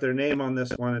who've got their name on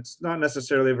this one. It's not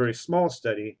necessarily a very small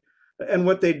study. And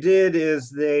what they did is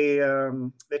they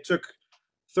took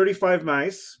 35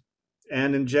 mice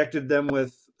and injected them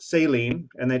with saline,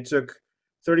 and they took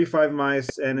 35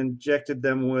 mice and injected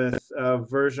them with a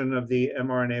version of the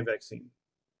mRNA vaccine.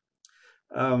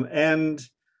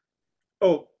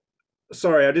 Oh,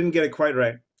 sorry, I didn't get it quite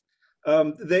right.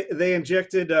 They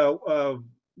injected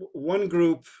one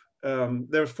group. There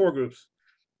were 4 groups.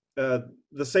 The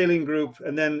saline group,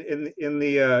 and then in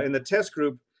the test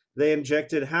group, they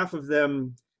injected half of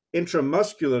them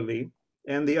intramuscularly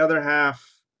and the other half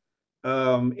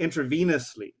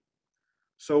intravenously.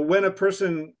 So when a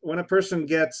person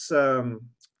gets one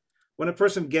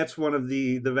of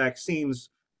the vaccines,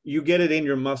 you get it in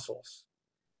your muscles.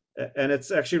 And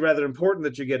it's actually rather important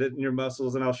that you get it in your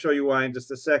muscles, and I'll show you why in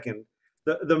just a second.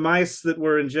 The mice that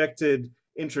were injected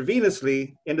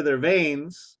intravenously into their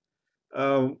veins,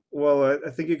 well, I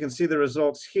think you can see the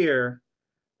results here.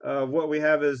 What we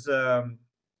have is we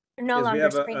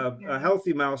have a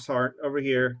healthy mouse heart over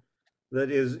here that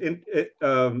is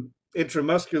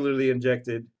intramuscularly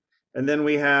injected, and then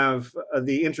we have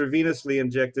the intravenously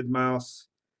injected mouse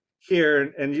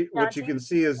here, and what you can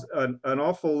see is an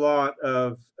awful lot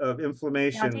of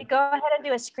inflammation. Go ahead and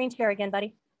do a screen share again,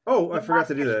 buddy. Oh, I forgot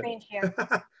to do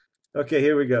that. Okay,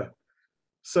 here we go.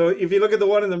 So if you look at the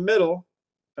one in the middle,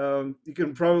 you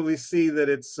can probably see that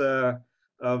it's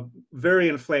very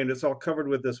inflamed. It's all covered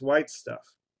with this white stuff.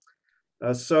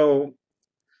 So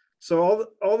all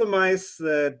the mice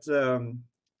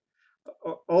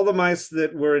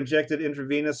that were injected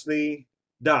intravenously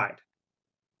died.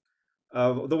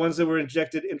 The ones that were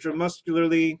injected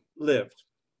intramuscularly lived.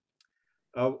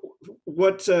 The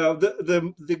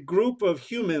group of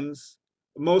humans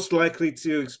most likely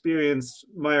to experience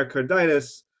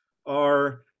myocarditis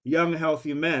are young,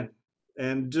 healthy men.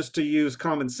 And just to use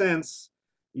common sense,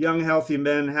 young, healthy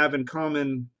men have in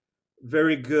common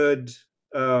very good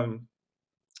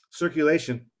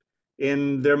circulation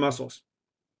in their muscles.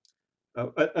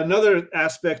 Another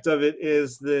aspect of it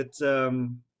is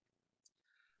that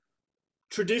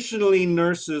traditionally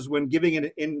nurses, when giving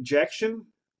an injection,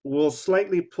 will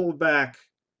slightly pull back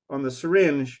on the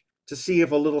syringe to see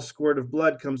if a little squirt of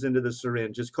blood comes into the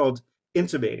syringe. It's called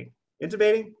intubating.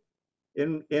 Intubating?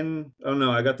 Oh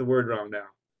no, I got the word wrong now.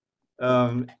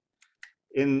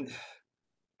 Ben,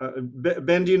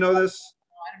 do you know this?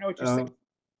 I don't know what you're saying.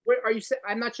 What are you saying?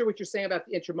 I'm not sure what you're saying about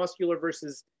the intramuscular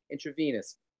versus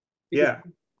intravenous. Because Yeah,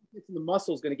 the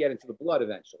muscle is going to get into the blood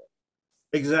eventually.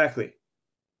 exactly.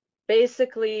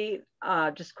 Basically,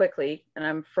 just quickly, and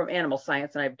I'm from animal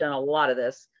science and I've done a lot of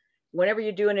this. Whenever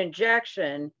you do an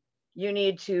injection, you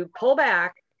need to pull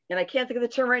back, and I can't think of the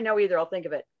term right now either, I'll think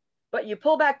of it. But you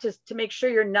pull back to make sure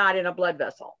you're not in a blood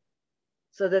vessel.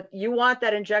 So that you want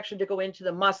that injection to go into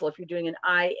the muscle if you're doing an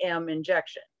IM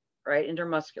injection, right?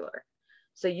 Intramuscular.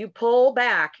 So you pull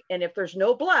back, and if there's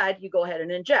no blood, you go ahead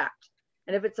and inject.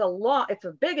 And if it's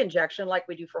a big injection like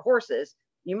we do for horses,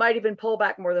 you might even pull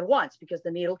back more than once because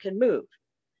the needle can move.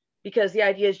 Because the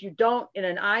idea is in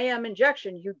an IM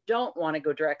injection, you don't want to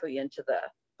go directly into the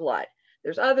blood.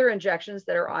 There's other injections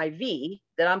that are IV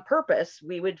that on purpose,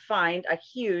 we would find a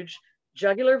huge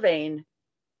jugular vein,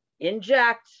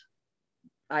 inject.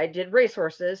 I did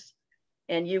racehorses,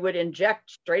 and you would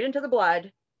inject straight into the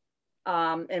blood.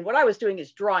 And what I was doing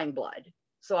is drawing blood.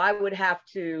 So I would have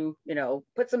to,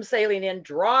 put some saline in,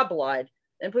 draw blood,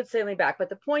 and put saline back. But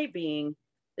the point being,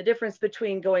 the difference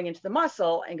between going into the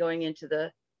muscle and going into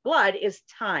the blood is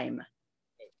time.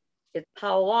 It's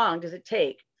how long does it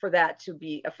take for that to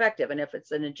be effective? And if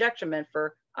it's an injection meant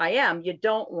for IM, you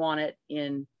don't want it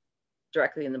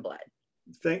directly in the blood.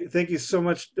 Thank you so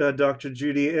much, Dr.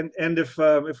 Judy. And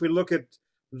if we look at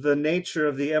the nature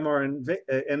of the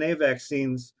mRNA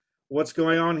vaccines, what's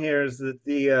going on here is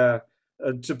that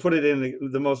to put it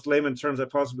in the most layman terms I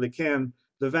possibly can,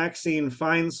 the vaccine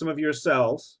finds some of your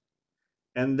cells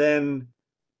and then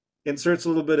inserts a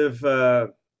little bit of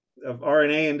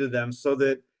RNA into them so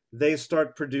that they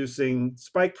start producing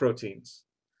spike proteins.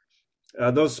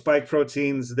 Those spike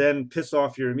proteins then piss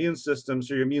off your immune system,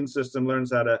 so your immune system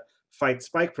learns how to fight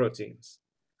spike proteins.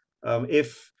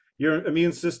 If your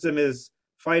immune system is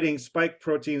fighting spike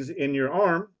proteins in your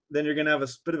arm, then you're going to have a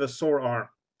bit of a sore arm.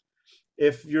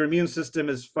 If your immune system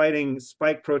is fighting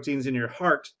spike proteins in your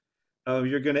heart,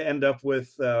 you're going to end up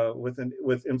with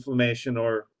inflammation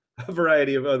or a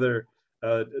variety of other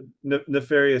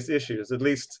nefarious issues. At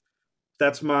least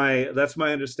that's my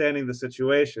understanding of the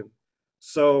situation.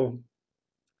 So,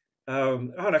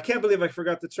 I can't believe I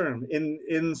forgot the term. I'm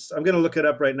going to look it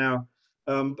up right now.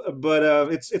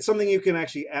 But it's something you can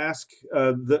actually ask.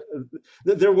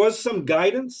 There was some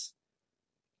guidance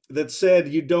that said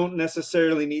you don't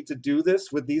necessarily need to do this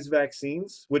with these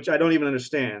vaccines, which I don't even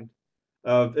understand.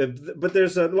 But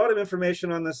there's a lot of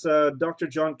information on this. Dr.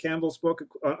 John Campbell spoke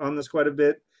on this quite a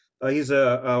bit. He's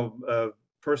a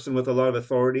person with a lot of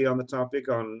authority on the topic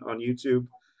on YouTube.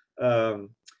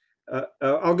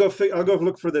 I'll go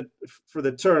look for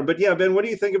the term. But yeah, Ben, what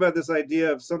do you think about this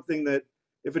idea of something that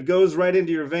if it goes right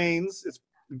into your veins,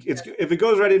 if it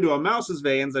goes right into a mouse's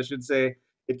veins, I should say,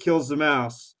 it kills the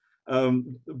mouse.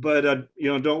 But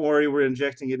don't worry, we're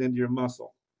injecting it into your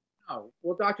muscle. Oh,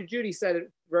 well, Dr. Judy said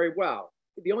it very well.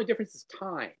 The only difference is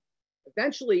time.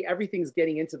 Eventually, everything's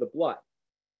getting into the blood.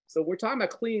 So we're talking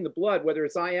about cleaning the blood, whether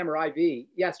it's IM or IV.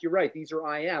 Yes, you're right. These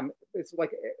are IM. It's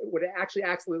like what it actually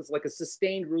acts as like a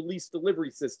sustained release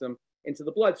delivery system into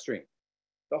the bloodstream.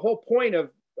 The whole point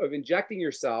of injecting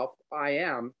yourself,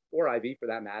 IM or IV for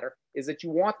that matter, is that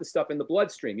you want the stuff in the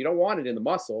bloodstream. You don't want it in the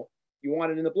muscle. You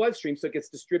want it in the bloodstream so it gets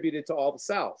distributed to all the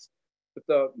cells. But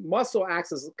the muscle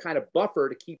acts as a kind of buffer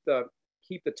to keep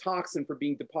the toxin from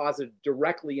being deposited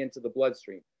directly into the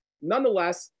bloodstream.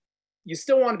 Nonetheless, you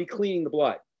still want to be cleaning the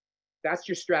blood. That's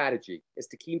your strategy, is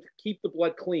to keep the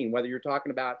blood clean, whether you're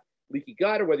talking about leaky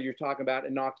gut or whether you're talking about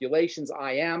inoculations,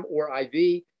 IM or IV.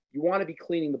 You want to be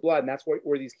cleaning the blood, and that's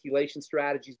where these chelation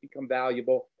strategies become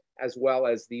valuable, as well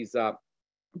as these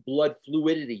blood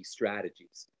fluidity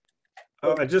strategies.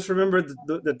 Oh, I just remembered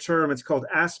the term. It's called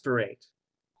aspirate.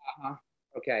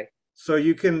 Okay. So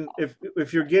you can,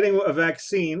 if you're getting a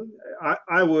vaccine,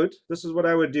 this is what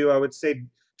I would do. I would say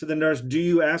to the nurse, do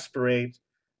you aspirate?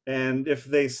 And if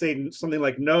they say something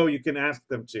like no, you can ask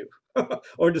them to,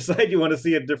 or decide you want to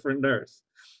see a different nurse.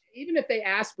 Even if they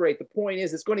aspirate, the point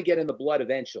is it's going to get in the blood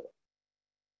eventually.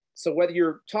 So whether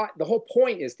you're taught, the whole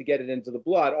point is to get it into the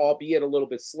blood, albeit a little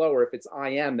bit slower if it's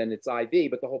IM than it's IV.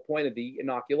 But the whole point of the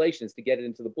inoculation is to get it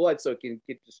into the blood so it can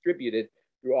get distributed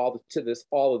through all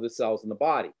of the cells in the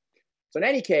body. So in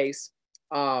any case,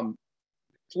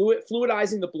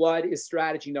 Fluidizing the blood is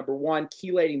strategy number one.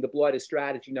 Chelating the blood is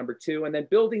strategy number two. And then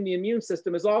building the immune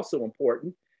system is also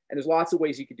important. And there's lots of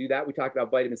ways you could do that. We talked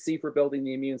about vitamin C for building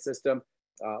the immune system.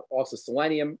 Also,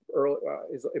 selenium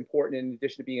is important in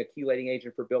addition to being a chelating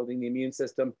agent for building the immune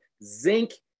system.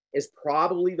 Zinc is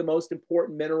probably the most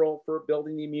important mineral for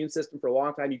building the immune system. For a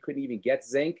long time, you couldn't even get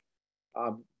zinc.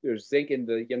 There's zinc in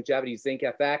the Youngevity Zinc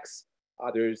FX. I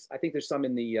think there's some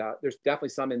in the, there's definitely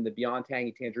some in the Beyond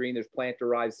Tangy Tangerine. There's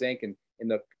plant-derived zinc, and in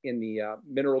the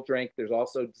mineral drink, there's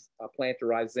also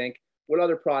plant-derived zinc. What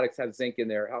other products have zinc in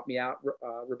there? Help me out,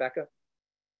 Rebecca.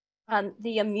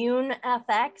 The Immune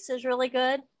FX is really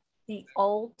good. The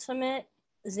Ultimate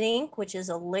Zinc, which is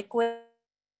a liquid,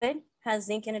 has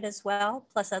zinc in it as well,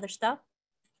 plus other stuff.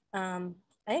 I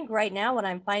think right now what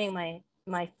I'm finding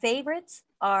my favorites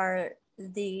are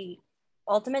the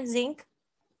Ultimate Zinc,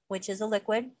 which is a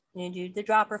liquid. You do the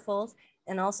dropperfuls,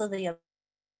 and also the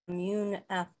Immune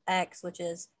FX, which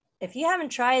is, if you haven't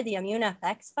tried the Immune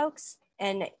FX, folks,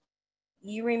 and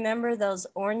you remember those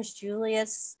Orange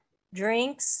Julius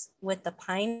drinks with the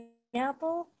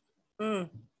pineapple,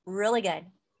 really good,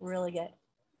 really good.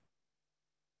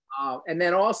 And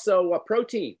then also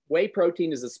protein. Whey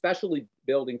protein is especially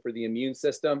building for the immune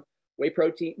system. Whey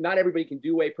protein, not everybody can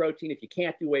do whey protein. If you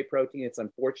can't do whey protein, it's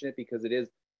unfortunate because it is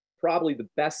probably the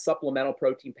best supplemental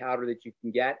protein powder that you can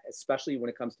get, especially when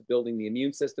it comes to building the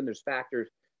immune system. There's factors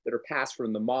that are passed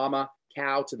from the mama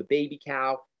cow to the baby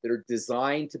cow that are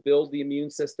designed to build the immune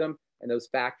system. And those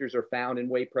factors are found in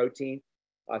whey protein.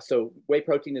 So whey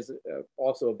protein is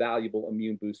also a valuable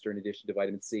immune booster in addition to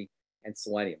vitamin C and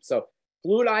selenium. So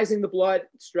fluidizing the blood,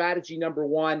 strategy number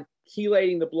one,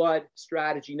 chelating the blood,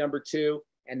 strategy number two,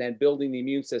 and then building the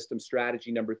immune system,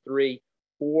 strategy number three,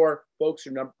 for folks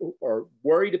who are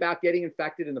worried about getting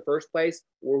infected in the first place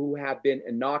or who have been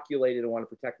inoculated and want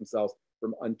to protect themselves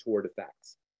from untoward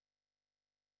effects.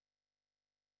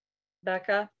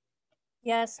 Becca?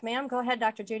 Yes, ma'am. Go ahead,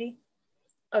 Dr. Judy.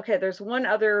 Okay, there's one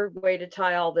other way to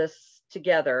tie all this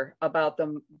together about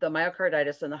the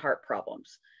myocarditis and the heart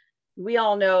problems. We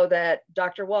all know that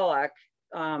Dr. Wallach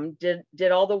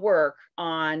did all the work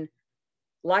on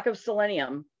lack of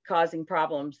selenium causing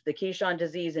problems, the Keyshawn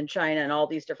disease in China, and all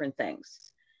these different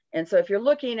things. And so if you're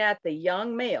looking at the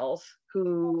young males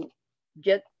who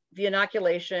get the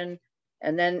inoculation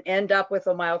and then end up with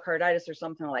a myocarditis or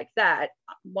something like that,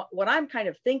 what I'm kind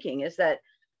of thinking is that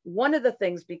one of the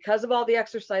things, because of all the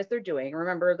exercise they're doing,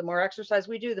 remember, the more exercise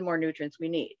we do, the more nutrients we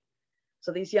need.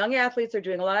 So these young athletes are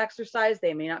doing a lot of exercise.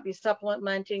 They may not be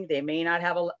supplementing. They may not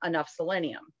have enough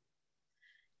selenium.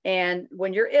 And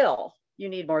when you're ill, you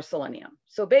need more selenium.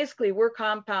 So basically, we're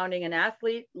compounding an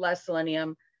athlete, less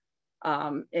selenium,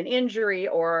 an injury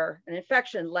or an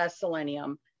infection, less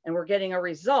selenium, and we're getting a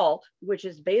result, which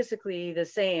is basically the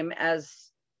same as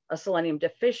a selenium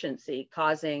deficiency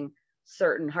causing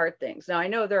certain heart things. Now, I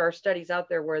know there are studies out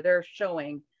there where they're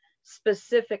showing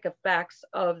specific effects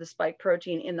of the spike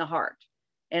protein in the heart.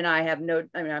 And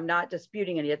I'm not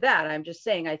disputing any of that. I'm just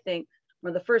saying, I think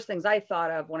one of the first things I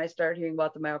thought of when I started hearing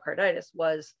about the myocarditis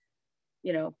was,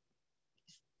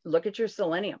 look at your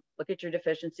selenium, look at your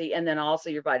deficiency, and then also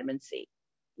your vitamin C.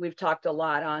 We've talked a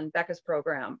lot on Becca's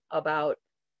program about,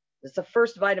 it's the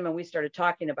first vitamin we started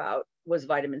talking about was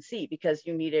vitamin C, because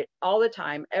you need it all the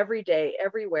time, every day,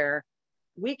 everywhere.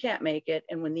 We can't make it.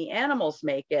 And when the animals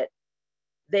make it,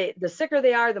 the sicker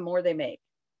they are, the more they make.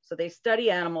 So they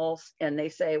study animals and they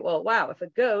say, well, wow, if a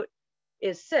goat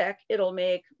is sick, it'll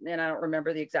make, and I don't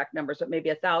remember the exact numbers, but maybe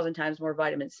 1,000 times more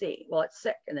vitamin C. Well, it's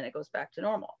sick, and then it goes back to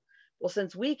normal. Well,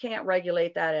 since we can't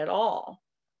regulate that at all,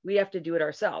 we have to do it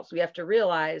ourselves. We have to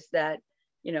realize that,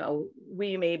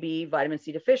 we may be vitamin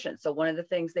C deficient. So one of the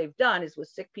things they've done is with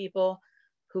sick people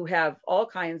who have all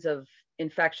kinds of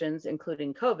infections,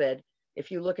 including COVID, if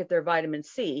you look at their vitamin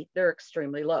C, they're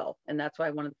extremely low. And that's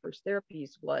why one of the first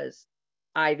therapies was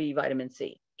IV vitamin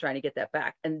C, trying to get that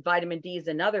back. And vitamin D is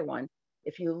another one.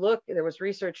 If you look, there was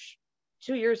research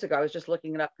 2 years ago, I was just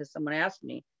looking it up because someone asked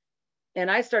me, and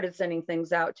I started sending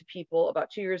things out to people about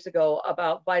 2 years ago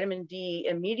about vitamin D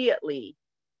immediately.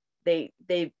 They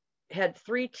had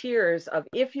 3 tiers of,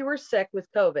 if you were sick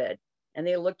with COVID and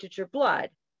they looked at your blood,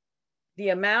 the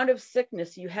amount of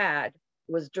sickness you had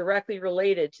was directly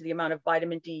related to the amount of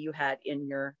vitamin D you had in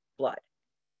your blood.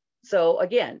 So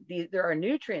again, there are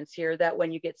nutrients here that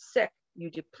when you get sick, you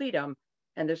deplete them,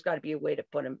 and there's got to be a way to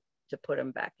put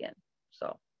them back in.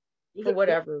 So for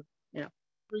whatever,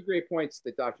 3 great points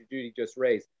that Dr. Judy just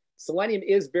raised. Selenium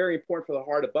is very important for the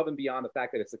heart, above and beyond the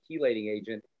fact that it's a chelating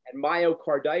agent. And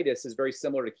myocarditis is very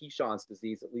similar to Keyshawn's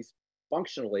disease, at least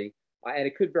functionally. And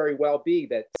it could very well be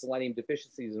that selenium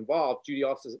deficiency is involved. Judy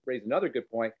also raised another good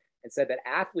point and said that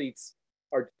athletes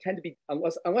tend to be,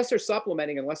 unless they're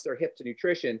supplementing, unless they're hip to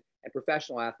nutrition, and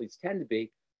professional athletes tend to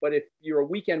be. But if you're a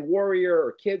weekend warrior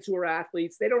or kids who are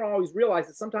athletes, they don't always realize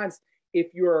that sometimes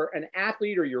if you're an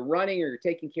athlete or you're running or you're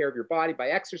taking care of your body by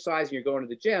exercise and you're going to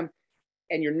the gym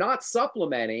and you're not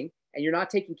supplementing and you're not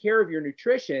taking care of your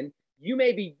nutrition, you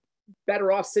may be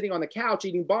better off sitting on the couch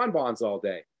eating bonbons all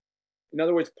day. In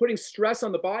other words, putting stress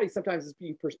on the body sometimes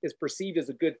is perceived as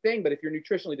a good thing, but if you're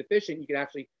nutritionally deficient, you can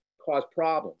actually cause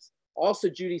problems. Also,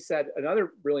 Judy said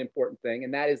another really important thing,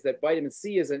 and that is that vitamin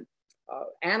C isn't,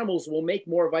 animals will make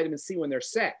more vitamin C when they're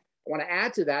sick. I want to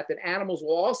add to that animals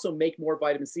will also make more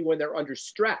vitamin C when they're under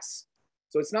stress.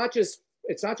 So it's not just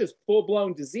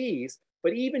full-blown disease,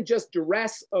 but even just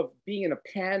duress of being in a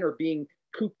pen or being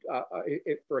cooped,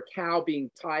 for a cow being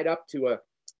tied up to a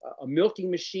milking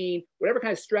machine, whatever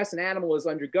kind of stress an animal is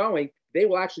undergoing, they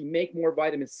will actually make more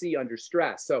vitamin C under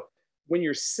stress. So when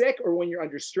you're sick or when you're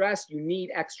under stress, you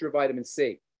need extra vitamin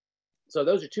C. So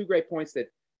those are two great points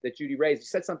that Judy raised. You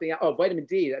said something, oh, vitamin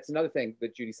D, that's another thing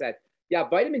that Judy said. Yeah,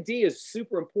 vitamin D is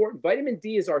super important. Vitamin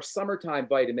D is our summertime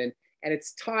vitamin, and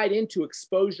it's tied into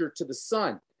exposure to the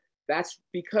sun. That's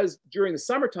because during the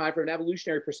summertime, from an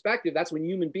evolutionary perspective, that's when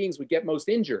human beings would get most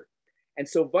injured. And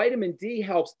so vitamin D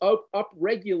helps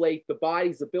upregulate the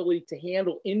body's ability to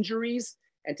handle injuries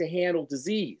and to handle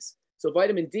disease. So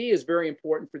vitamin D is very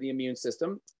important for the immune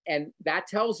system. And that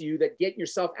tells you that getting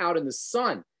yourself out in the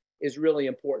sun is really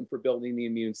important for building the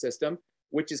immune system,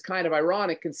 which is kind of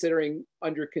ironic considering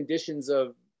under conditions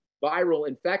of viral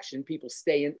infection, people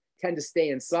tend to stay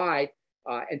inside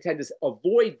and tend to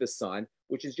avoid the sun,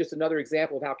 which is just another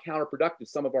example of how counterproductive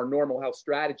some of our normal health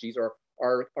strategies or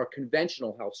our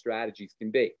conventional health strategies can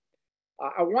be.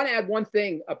 I want to add one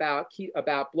thing about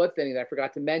blood thinning that I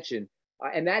forgot to mention,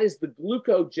 and that is the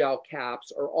glucogel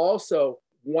caps are also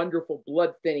wonderful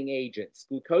blood thinning agents.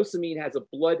 Glucosamine has a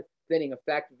blood thinning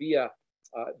effect via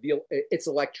its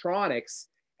electronics.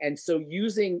 And so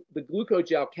using the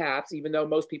glucogel caps, even though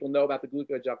most people know about the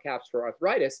glucogel caps for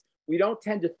arthritis, we don't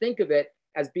tend to think of it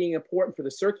as being important for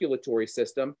the circulatory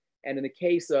system. And in the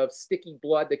case of sticky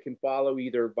blood that can follow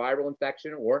either viral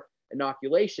infection or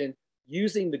inoculation,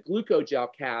 using the glucogel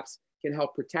caps can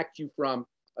help protect you from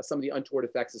some of the untoward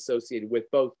effects associated with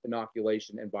both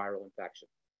inoculation and viral infection.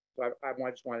 So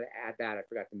I just wanted to add that. I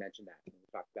forgot to mention that when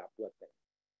we talked about blood thinning.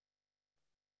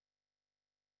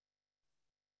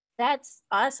 That's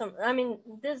awesome. I mean,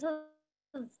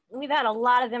 we've had a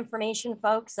lot of information,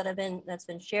 folks, that's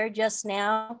been shared just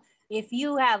now. If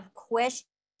you have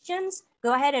questions,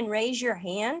 go ahead and raise your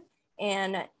hand,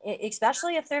 and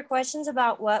especially if there are questions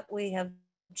about what we have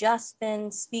just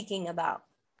been speaking about.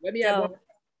 Let me add one,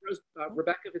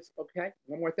 Rebecca, if it's okay,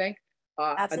 one more thing.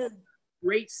 Absolutely. A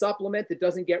great supplement that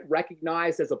doesn't get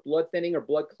recognized as a blood thinning or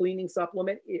blood cleaning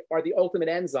supplement are the ultimate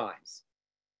enzymes.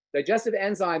 Digestive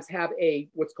enzymes have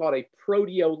what's called a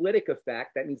proteolytic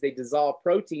effect. That means they dissolve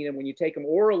protein, and when you take them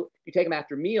you take them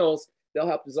after meals, they'll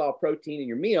help dissolve protein in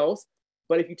your meals.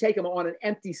 But if you take them on an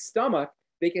empty stomach,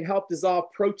 they can help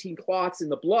dissolve protein clots in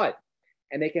the blood.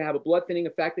 And they can have a blood thinning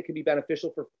effect that can be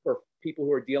beneficial for people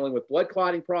who are dealing with blood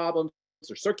clotting problems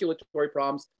or circulatory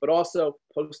problems, but also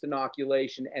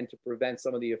post-inoculation and to prevent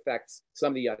some of the effects,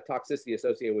 some of the toxicity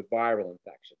associated with viral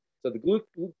infection. So the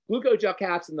glucogel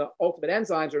caps and the ultimate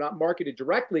enzymes are not marketed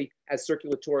directly as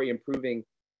circulatory improving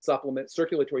supplements,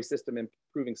 circulatory system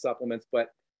improving supplements, but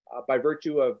by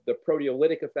virtue of the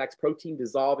proteolytic effects, protein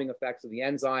dissolving effects of the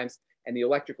enzymes, and the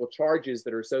electrical charges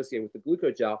that are associated with the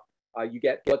glucogel, you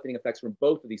get blood thinning effects from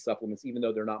both of these supplements, even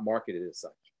though they're not marketed as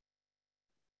such.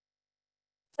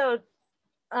 So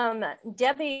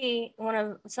Debbie,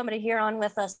 somebody here on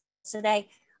with us today,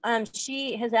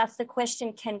 she has asked the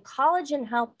question, can collagen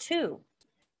help too?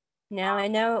 Now I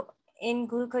know in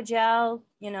glucogel,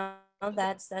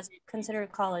 that's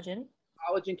considered collagen.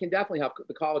 Collagen can definitely help.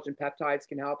 The collagen peptides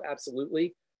can help,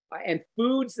 absolutely. And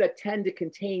foods that tend to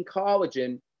contain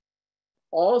collagen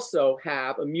also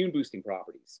have immune boosting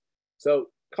properties. So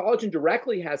collagen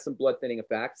directly has some blood thinning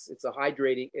effects. It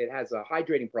has a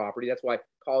hydrating property. That's why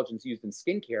collagen is used in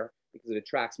skincare, because it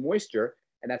attracts moisture.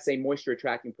 And that same moisture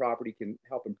attracting property can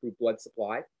help improve blood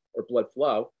supply or blood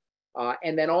flow.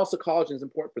 And then also collagen is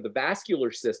important for the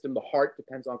vascular system. The heart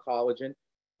depends on collagen.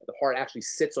 The heart actually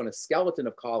sits on a skeleton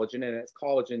of collagen, and as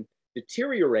collagen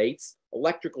deteriorates,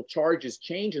 electrical charges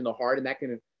change in the heart, and that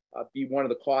can be one of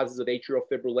the causes of atrial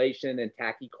fibrillation and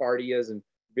tachycardias and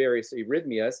various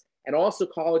arrhythmias. And also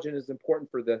collagen is important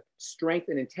for the strength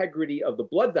and integrity of the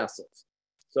blood vessels.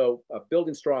 So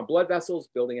building strong blood vessels,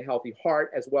 building a healthy heart,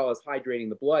 as well as hydrating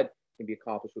the blood can be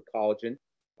accomplished with collagen.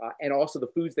 And also the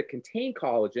foods that contain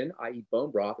collagen, i.e.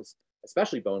 bone broth,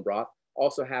 especially bone broth,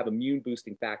 also have immune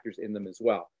boosting factors in them as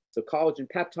well. So collagen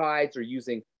peptides are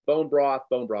using bone broth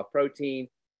protein,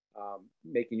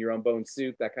 making your own bone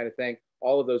soup, that kind of thing.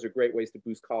 All of those are great ways to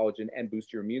boost collagen and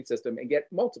boost your immune system and get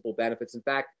multiple benefits. In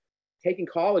fact, taking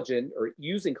collagen or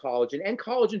using collagen and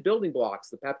collagen building blocks,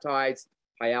 the peptides,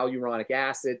 hyaluronic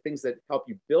acid, things that help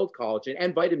you build collagen,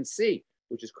 and vitamin C,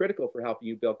 which is critical for helping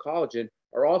you build collagen,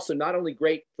 are also not only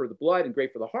great for the blood and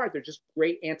great for the heart, they're just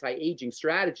great anti-aging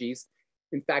strategies.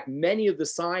 In fact, many of the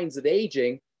signs of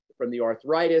aging, from the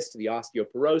arthritis to the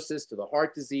osteoporosis to the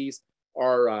heart disease,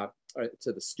 are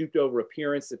to the stooped over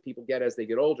appearance that people get as they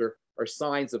get older, are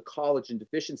signs of collagen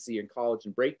deficiency and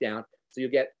collagen breakdown. So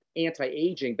you'll get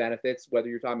anti-aging benefits, whether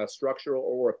you're talking about structural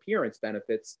or appearance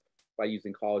benefits, by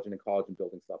using collagen and collagen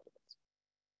building supplements.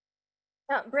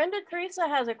 Now, Brenda Teresa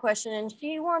has a question, and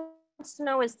she wants to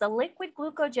know, is the liquid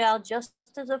glucogel just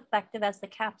as effective as the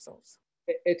capsules?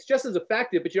 It's just as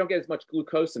effective, but you don't get as much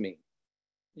glucosamine.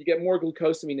 You get more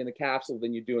glucosamine in the capsule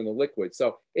than you do in the liquid.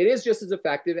 So it is just as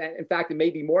effective. And in fact, it may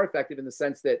be more effective in the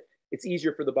sense that it's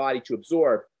easier for the body to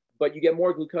absorb, but you get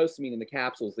more glucosamine in the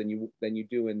capsules than you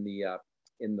do in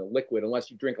the liquid,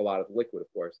 unless you drink a lot of the liquid,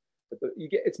 of course. But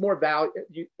it's more value.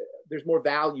 There's more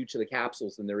value to the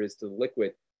capsules than there is to the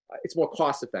liquid. It's more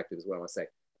cost effective, is what I want to say.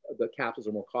 The capsules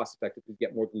are more cost effective because you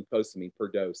get more glucosamine per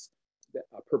dose,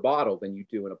 per bottle, than you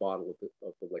do in a bottle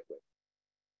of the liquid.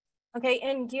 Okay,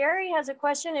 and Gary has a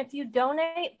question. If you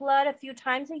donate blood a few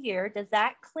times a year, does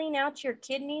that clean out your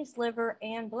kidneys, liver,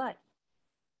 and blood?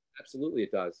 Absolutely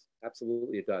it does.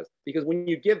 Absolutely it does. Because when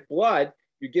you give blood,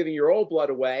 you're giving your old blood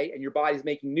away and your body's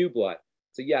making new blood.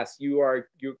 So yes,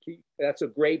 that's a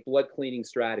great blood cleaning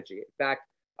strategy. In fact,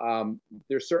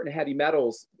 there's certain heavy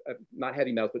metals, not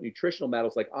heavy metals, but nutritional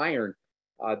metals like iron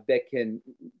that can,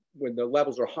 when the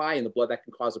levels are high in the blood, that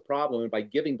can cause a problem. And by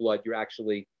giving blood, you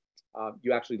actually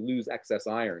lose excess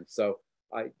iron. So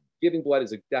giving blood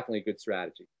is definitely a good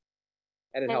strategy,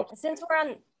 and it helps. Since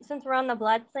we're on the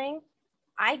blood thing,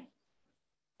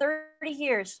 30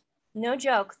 years, no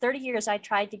joke, 30 years I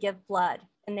tried to give blood,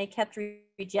 and they kept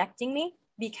rejecting me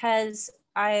because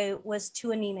I was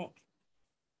too anemic.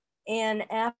 And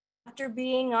after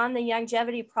being on the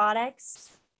longevity products,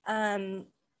 it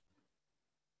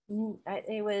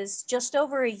was just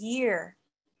over a year.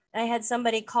 I had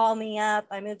somebody call me up.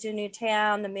 I moved to a new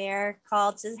town. The mayor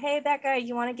called, says, "Hey, Becca,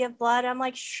 you want to give blood?" I'm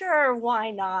like, "Sure,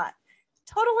 why not?"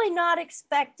 Totally not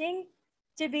expecting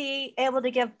to be able to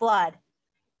give blood.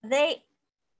 They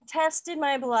tested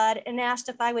my blood and asked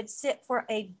if I would sit for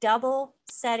a double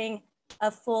setting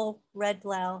of full red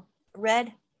blood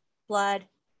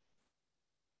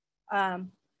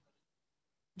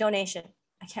donation.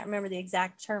 I can't remember the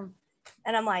exact term.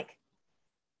 And I'm like,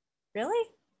 "Really?"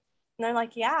 And they're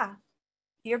like, "Yeah,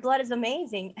 your blood is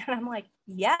amazing." And I'm like,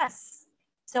 "Yes."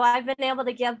 So I've been able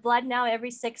to give blood now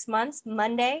every 6 months.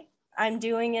 Monday, I'm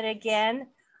doing it again.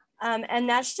 And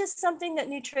that's just something that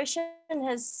nutrition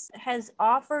has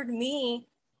offered me,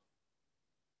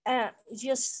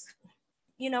 just,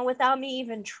 without me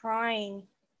even trying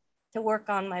to work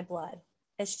on my blood.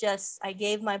 It's just, I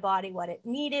gave my body what it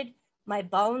needed. My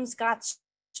bones got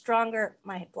stronger.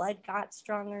 My blood got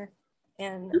stronger.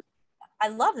 And I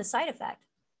love the side effect.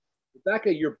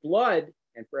 Rebecca, your blood,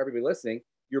 and for everybody listening,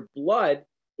 your blood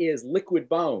is liquid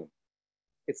bone.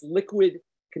 It's liquid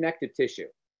connective tissue.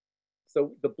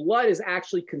 So the blood is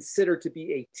actually considered to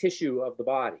be a tissue of the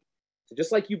body. So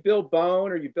just like you build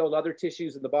bone or you build other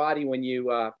tissues in the body when you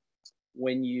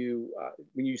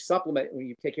supplement, when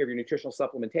you take care of your nutritional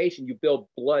supplementation, you build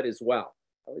blood as well.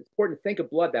 It's important to think of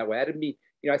blood that way. I didn't mean,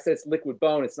 I said it's liquid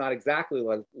bone. It's not exactly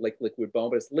like liquid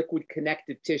bone, but it's liquid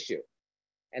connective tissue.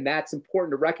 And that's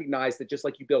important to recognize, that just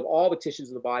like you build all the tissues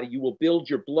of the body, you will build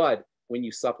your blood when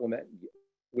you supplement,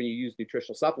 when you use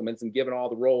nutritional supplements. And given all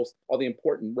the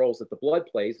important roles that the blood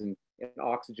plays in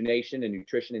oxygenation and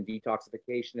nutrition and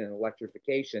detoxification and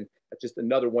electrification, that's just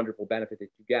another wonderful benefit that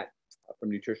you get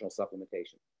from nutritional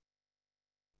supplementation.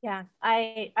 Yeah,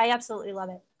 I absolutely love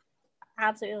it.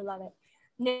 Absolutely love it.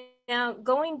 Now,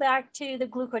 going back to the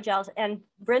glucogels, and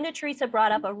Brenda Teresa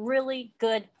brought up a really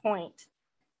good point.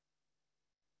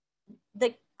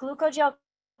 The glucogel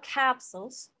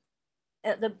capsules,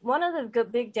 one of the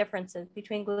big differences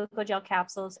between glucogel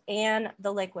capsules and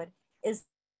the liquid is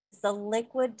the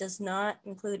liquid does not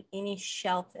include any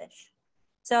shellfish.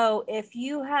 So if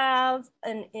you have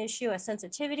an issue, a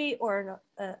sensitivity or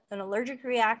an allergic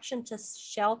reaction to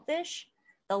shellfish,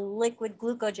 the liquid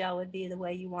glucogel would be the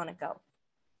way you want to go.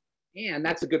 And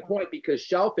that's a good point, because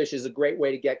shellfish is a great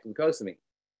way to get glucosamine.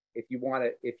 if you want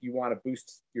to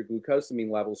boost your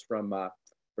glucosamine levels from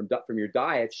your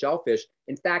diet, shellfish.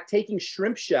 In fact, taking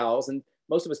shrimp shells, and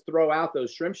most of us throw out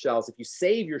those shrimp shells. If you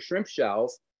save your shrimp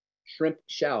shells,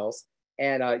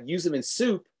 and use them in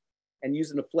soup and use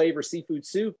them to flavor seafood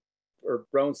soup or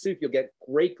brown soup, you'll get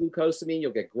great glucosamine.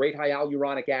 You'll get great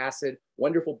hyaluronic acid,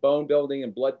 wonderful bone building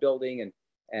and blood building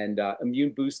and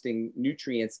immune boosting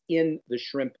nutrients in the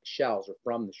shrimp shells or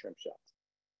from the shrimp shells.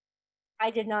 I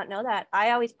did not know that.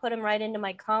 I always put them right into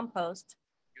my compost.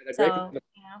 Yeah, so,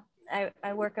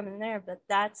 I work them in there, but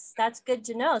that's good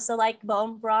to know. So like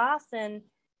bone broth, and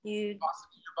you toss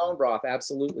it in your bone broth,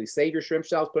 absolutely. Save your shrimp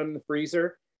shells, put them in the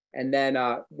freezer, and then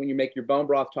when you make your bone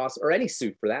broth, toss, or any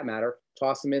soup for that matter,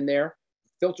 toss them in there.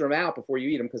 Filter them out before you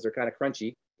eat them because they're kind of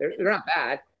crunchy. They're not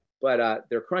bad, but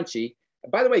they're crunchy.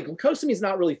 And by the way, glucosamine is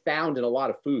not really found in a lot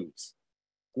of foods.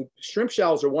 Shrimp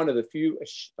shells are one of the few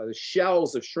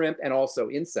shells of shrimp, and also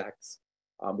insects,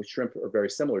 which shrimp are very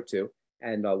similar to,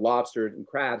 and lobster and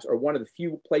crabs are one of the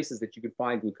few places that you can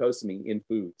find glucosamine in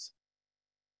foods.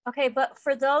 Okay, but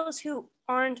for those who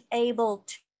aren't able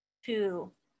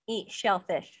to eat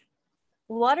shellfish,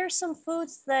 what are some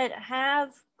foods that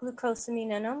have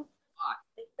glucosamine in them?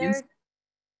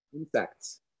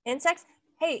 Insects. Insects?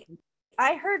 Hey,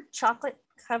 I heard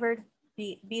chocolate-covered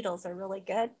beetles are really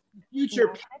good. Future,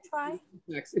 can I try?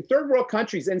 Insects. In third world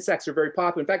countries, insects are very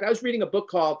popular. In fact, I was reading a book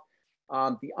called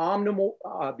The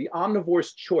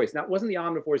Omnivore's Choice. Now, it wasn't The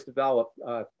Omnivore's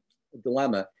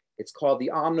Dilemma. It's called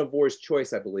The Omnivore's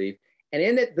Choice, I believe. And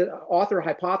in it, the author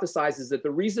hypothesizes that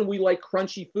the reason we like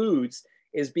crunchy foods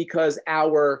is because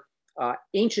our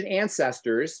ancient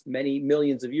ancestors, many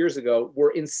millions of years ago,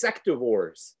 were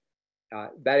insectivores.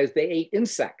 That is, they ate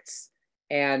insects.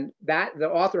 And that the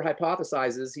author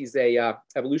hypothesizes, he's a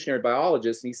evolutionary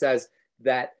biologist, and he says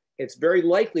that it's very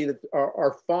likely that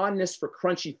our fondness for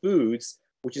crunchy foods,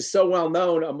 which is so well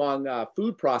known among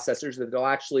food processors that they'll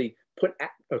actually put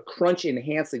crunch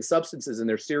enhancing substances in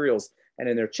their cereals and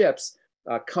in their chips,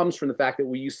 comes from the fact that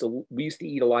we used to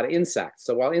eat a lot of insects.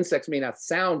 So while insects may not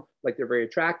sound like they're very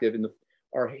attractive,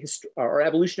 our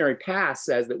evolutionary past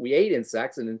says that we ate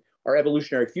insects, and our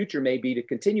evolutionary future may be to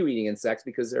continue eating insects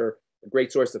because they're a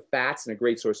great source of fats and a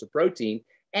great source of protein,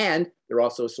 and they're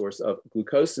also a source of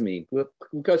glucosamine.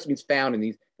 Glucosamine is found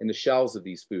in the shells of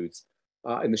these foods,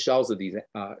 in the shells of these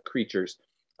creatures.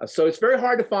 So it's very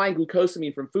hard to find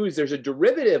glucosamine from foods. There's a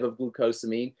derivative of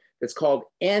glucosamine that's called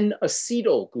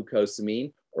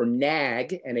N-acetylglucosamine, or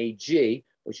NAG, N-A-G,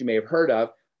 which you may have heard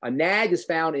of. NAG is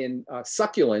found in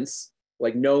succulents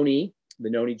like noni.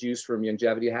 The noni juice from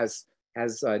Youngevity has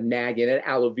NAG in it.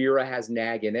 Aloe vera has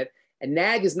NAG in it. And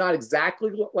NAG is not exactly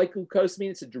like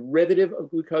glucosamine. It's a derivative of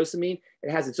glucosamine.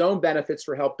 It has its own benefits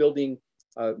for help building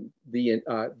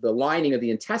the lining of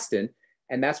the intestine.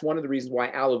 And that's one of the reasons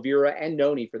why aloe vera and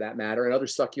noni, for that matter, and other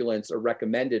succulents are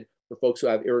recommended for folks who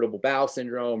have irritable bowel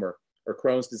syndrome or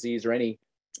Crohn's disease or any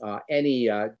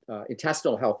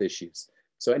intestinal health issues.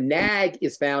 So NAG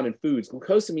is found in foods.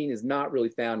 Glucosamine is not really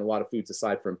found in a lot of foods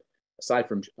aside from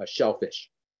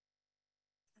shellfish.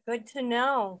 Good to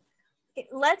know.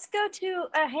 Let's go to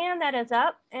a hand that is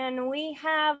up, and we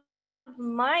have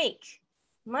Mike.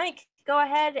 Mike, go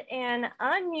ahead and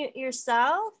unmute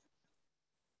yourself.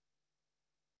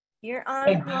 You're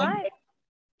on live.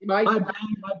 Hey, Mike.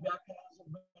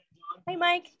 Hey,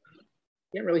 Mike.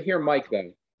 Can't really hear Mike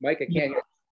though. Mike, I can't hear.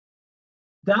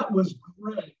 That was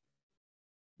great.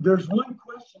 There's one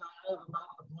question I have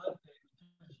about the blood thing.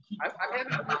 I'm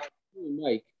having a problem hearing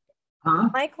Mike. Huh?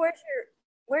 Mike,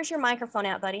 where's your microphone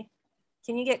at, buddy?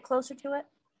 Can you get closer to it?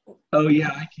 Oh yeah,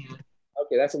 I can.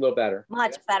 Okay, that's a little better.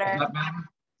 Much better.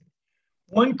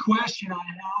 One question I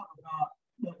have about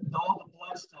all the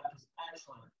blood stuff is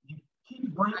excellent. You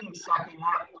keep bringing something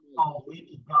out called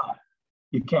leaky gut.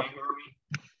 You can't hear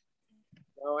me?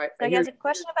 No, So he has a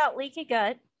question about leaky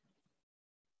gut.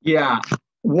 Yeah.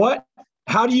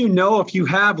 How do you know if you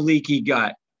have leaky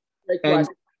gut?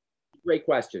 Great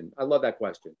question. I love that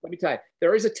question. Let me tell you,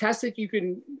 there is a test that you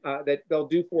can that they'll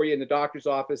do for you in the doctor's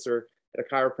office or at a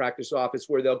chiropractor's office,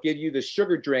 where they'll give you the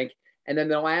sugar drink, and then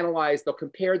they'll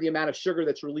compare the amount of sugar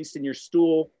that's released in your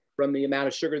stool from the amount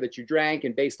of sugar that you drank,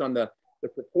 and based on the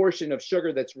proportion of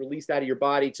sugar that's released out of your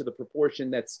body to the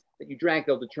proportion that you drank,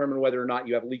 they'll determine whether or not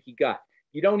you have leaky gut.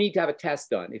 You don't need to have a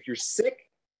test done. If you're sick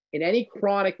in any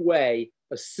chronic way,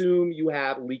 assume you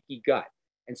have leaky gut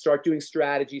and start doing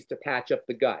strategies to patch up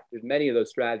the gut. There's many of those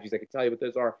strategies. I can tell you what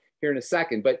those are here in a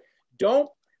second, but don't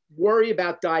worry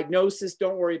about diagnosis.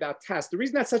 Don't worry about tests. The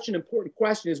reason that's such an important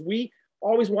question is we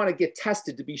always want to get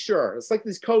tested to be sure. It's like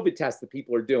these COVID tests that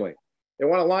people are doing. They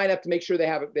want to line up to make sure they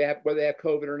have whether they have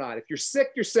COVID or not. If you're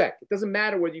sick, you're sick. It doesn't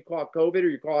matter whether you call it COVID or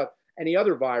you call it any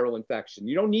other viral infection.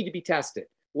 You don't need to be tested.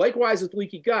 Likewise with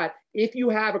leaky gut, if you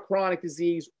have a chronic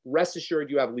disease, rest assured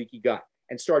you have leaky gut,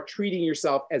 and start treating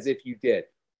yourself as if you did.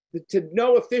 To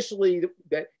know officially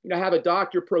that, have a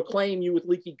doctor proclaim you with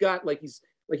leaky gut like he's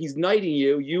knighting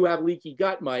you, you have leaky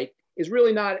gut, Mike, is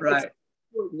really not right.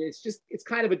 It's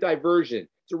kind of a diversion.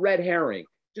 It's a red herring.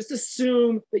 Just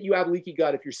assume that you have leaky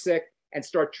gut if you're sick and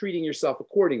start treating yourself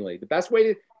accordingly. The best way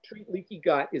to treat leaky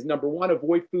gut is, number one,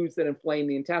 avoid foods that inflame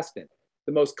the intestine.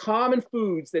 The most common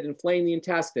foods that inflame the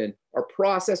intestine are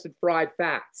processed and fried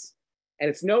fats. And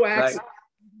it's no accident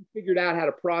we figured out how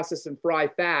to process and fry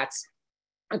fats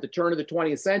at the turn of the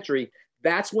 20th century.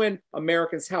 That's when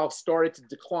Americans' health started to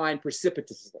decline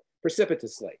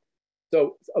precipitously.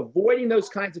 So avoiding those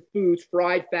kinds of foods,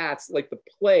 fried fats like the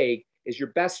plague, is your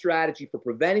best strategy for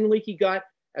preventing leaky gut,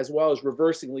 as well as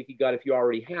reversing leaky gut if you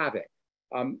already have it.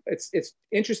 It's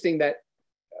interesting that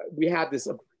we have this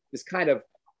kind of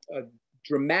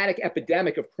dramatic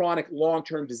epidemic of chronic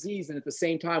long-term disease, and at the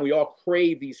same time, we all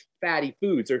crave these fatty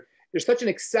foods. There's such an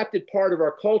accepted part of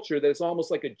our culture that it's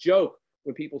almost like a joke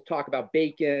when people talk about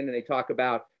bacon and they talk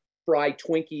about fried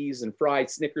Twinkies and fried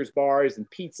Snickers bars and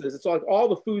pizzas. It's all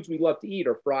the foods we love to eat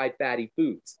are fried fatty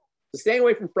foods. So staying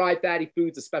away from fried fatty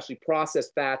foods, especially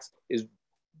processed fats,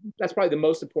 that's probably the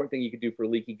most important thing you can do for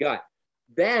leaky gut.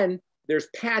 Then there's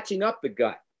patching up the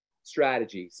gut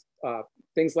strategies.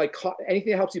 Things like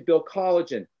anything that helps you build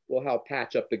collagen will help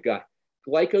patch up the gut.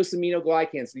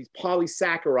 Glycosaminoglycans, these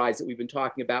polysaccharides that we've been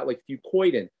talking about, like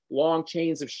fucoidan, long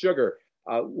chains of sugar,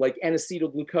 like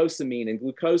N-acetylglucosamine and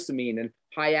glucosamine and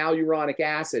high hyaluronic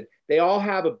acid. They all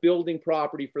have a building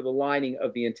property for the lining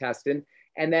of the intestine.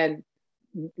 And then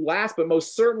last, but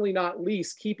most certainly not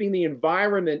least, keeping the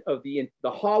environment of the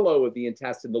hollow of the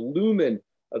intestine, the lumen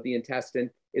of the intestine,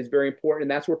 is very important.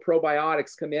 And that's where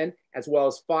probiotics come in, as well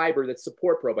as fiber that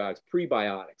support probiotics,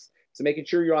 prebiotics. So making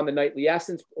sure you're on the nightly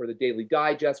essence or the daily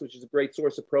digest, which is a great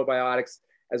source of probiotics,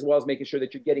 as well as making sure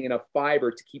that you're getting enough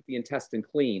fiber to keep the intestine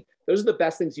clean. Those are the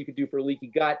best things you could do for leaky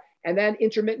gut. And then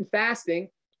intermittent fasting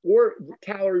or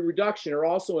calorie reduction are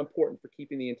also important for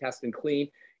keeping the intestine clean.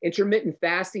 Intermittent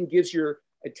fasting gives your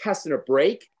intestine a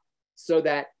break so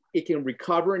that it can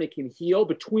recover and it can heal.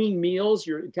 Between meals,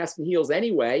 your intestine heals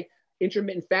anyway.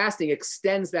 Intermittent fasting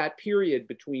extends that period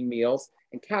between meals.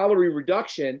 And calorie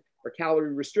reduction or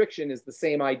calorie restriction is the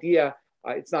same idea.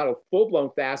 It's not a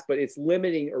full-blown fast, but it's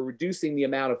limiting or reducing the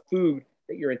amount of food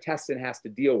that your intestine has to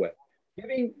deal with.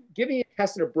 Giving the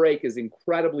intestine a break is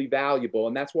incredibly valuable,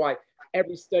 and that's why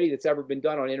every study that's ever been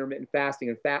done on intermittent fasting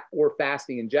and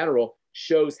fasting in general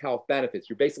shows health benefits.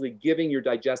 You're basically giving your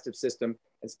digestive system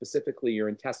and specifically your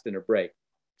intestine a break.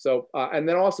 So, and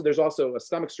then also there's also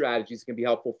stomach strategies that can be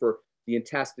helpful for the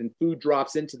intestine. Food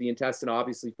drops into the intestine,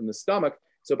 obviously, from the stomach.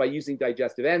 So by using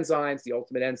digestive enzymes, the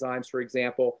ultimate enzymes, for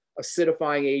example,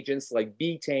 acidifying agents like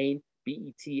betaine,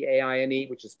 B-E-T-A-I-N-E,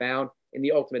 which is found in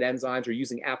the ultimate enzymes, or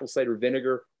using apple cider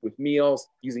vinegar with meals,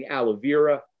 using aloe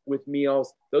vera with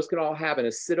meals, those can all have an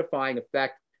acidifying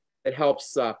effect that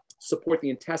helps support the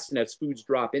intestine as foods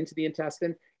drop into the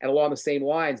intestine. And along the same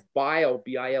lines, bile,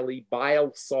 B-I-L-E,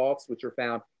 bile salts, which are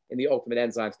found in the ultimate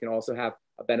enzymes, can also have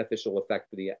a beneficial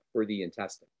effect for the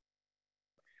intestine.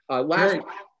 Last,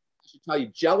 I should tell you,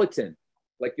 gelatin,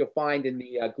 like you'll find in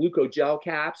the glucogel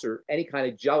caps or any kind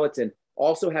of gelatin,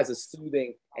 also has a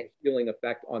soothing and healing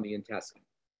effect on the intestine.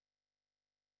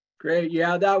 Great.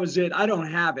 Yeah, that was it. I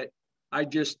don't have it. I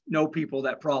just know people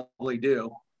that probably do.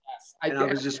 Yes, I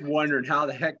was just wondering how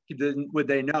the heck would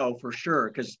they know for sure?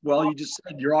 Because, well, you just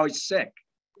said you're always sick.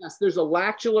 Yes, there's a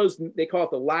lactulose, they call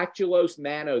it the lactulose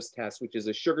mannose test, which is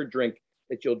a sugar drink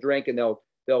that you'll drink, and they'll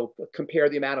compare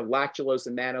the amount of lactulose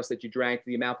and mannose that you drank to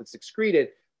the amount that's excreted.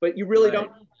 But you really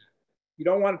don't. You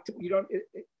don't want to. You don't.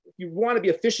 If you want to be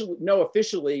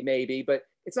officially maybe, but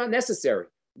it's not necessary.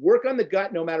 Work on the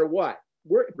gut no matter what.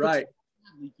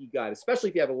 Leaky gut, especially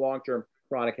if you have a long-term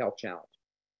chronic health challenge.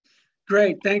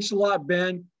 Great. Thanks a lot,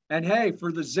 Ben. And hey,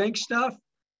 for the zinc stuff,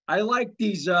 I like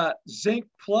these zinc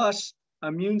plus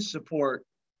immune support.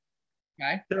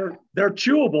 Okay. They're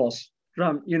chewables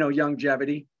from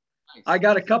Youngevity. Nice. I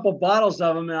got a couple bottles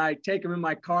of them and I take them in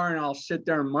my car and I'll sit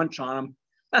there and munch on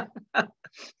them.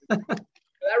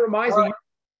 That reminds me,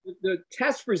 the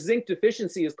test for zinc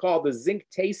deficiency is called the zinc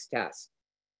taste test.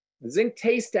 The zinc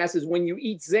taste test is when you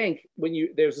eat zinc,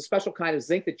 there's a special kind of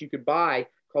zinc that you could buy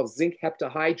called zinc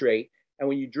heptahydrate. And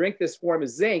when you drink this form of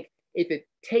zinc, if it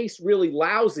tastes really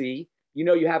lousy, you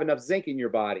know you have enough zinc in your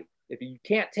body. If you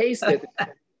can't taste it,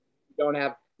 you don't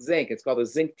have zinc. It's called a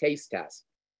zinc taste test.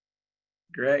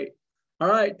 Great. All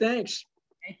right, thanks.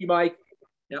 Thank you, Mike.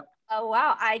 Yep. Oh,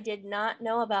 wow. I did not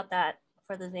know about that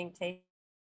for the zinc taste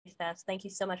test. Thank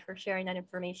you so much for sharing that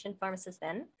information, Pharmacist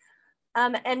Ben.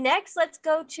 And next, let's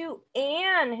go to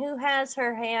Anne, who has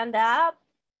her hand up.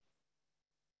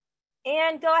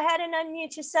 Anne, go ahead and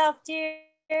unmute yourself, dear.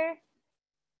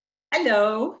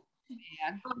 Hello.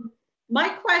 Anne. My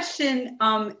question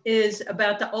is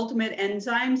about the ultimate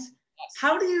enzymes. Yes.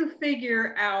 How do you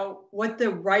figure out what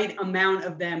the right amount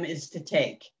of them is to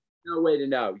take? No way to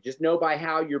know. You just know by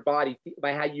how your body,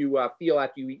 by how you feel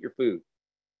after you eat your food.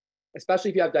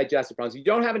 Especially if you have digestive problems. If you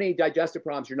don't have any digestive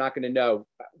problems, you're not going to know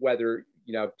whether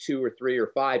 2 or 3 or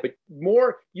 5. But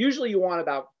more, usually you want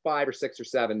about 5 or 6 or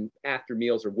 7 after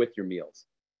meals or with your meals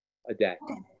a day.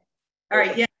 All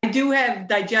right. Yeah, I do have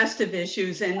digestive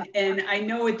issues, and I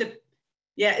know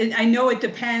I know it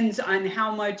depends on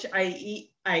how much I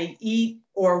eat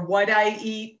or what I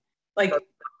eat. Like,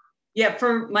 yeah,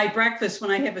 for my breakfast,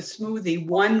 when I have a smoothie,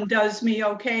 1 does me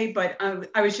okay, but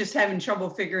I was just having trouble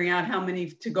figuring out how many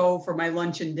to go for my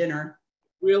lunch and dinner.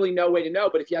 Really no way to know,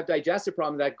 but if you have digestive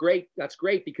problems, that's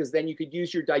great, because then you could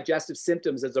use your digestive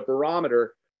symptoms as a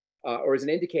barometer or as an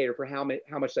indicator for how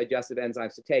much digestive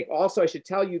enzymes to take. Also, I should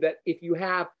tell you that if you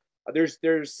have,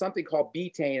 there's something called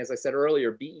betaine, as I said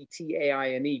earlier,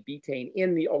 B-E-T-A-I-N-E, betaine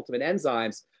in the ultimate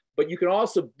enzymes. But you can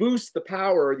also boost the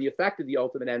power or the effect of the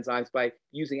ultimate enzymes by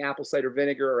using apple cider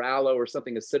vinegar or aloe or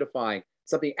something acidifying,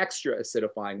 something extra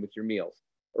acidifying with your meals,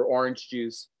 or orange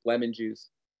juice, lemon juice.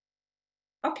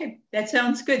 Okay, that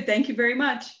sounds good. Thank you very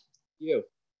much. You.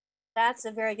 That's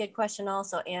a very good question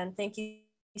also, Anne. Thank you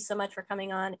so much for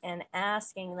coming on and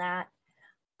asking that.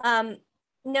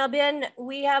 Now, Ben,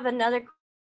 we have another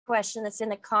question that's in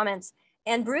the comments.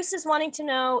 And Bruce is wanting to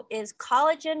know, is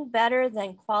collagen better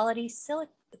than quality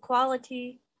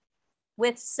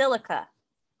with silica?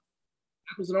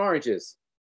 Apples and oranges.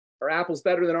 Are apples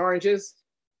better than oranges?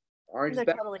 Oranges They're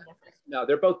better? totally different. No,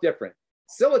 they're both different.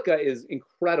 Silica is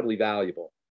incredibly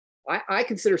valuable. I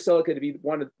consider silica to be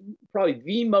one of probably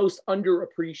the most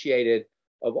underappreciated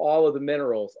of all of the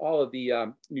minerals, all of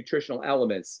the nutritional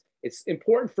elements. It's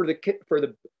important for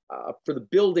the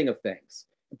building of things.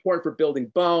 Important for building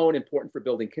bone, important for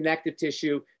building connective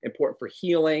tissue, important for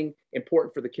healing,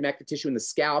 important for the connective tissue in the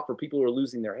scalp for people who are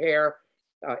losing their hair.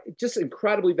 Just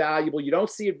incredibly valuable. You don't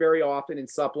see it very often in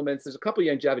supplements. There's a couple of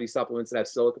longevity supplements that have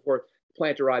silica for.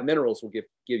 Plant-derived minerals will give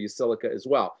you silica as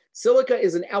well. Silica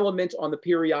is an element on the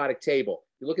periodic table.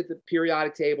 You look at the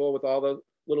periodic table with all the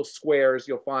little squares,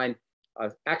 you'll find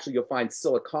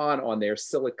silicon on there.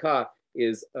 Silica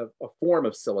is a form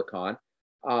of silicon,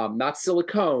 not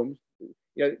silicone.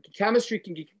 Chemistry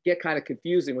can get kind of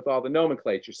confusing with all the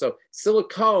nomenclature. So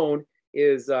silicone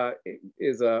is an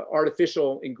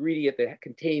artificial ingredient that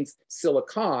contains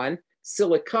silicon.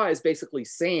 Silica is basically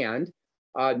sand.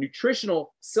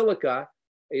 Nutritional silica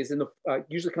is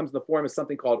usually comes in the form of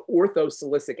something called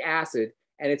orthosilicic acid,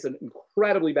 and it's an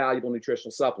incredibly valuable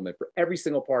nutritional supplement for every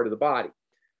single part of the body.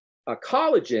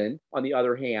 Collagen, on the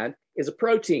other hand, is a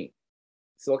protein.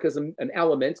 Silica is an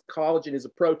element. Collagen is a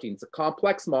protein. It's a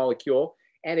complex molecule,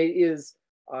 and it is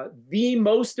the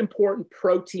most important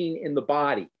protein in the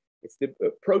body. It's the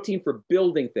protein for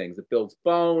building things. It builds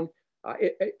bone.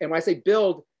 And when I say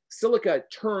build, silica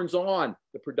turns on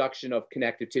the production of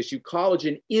connective tissue.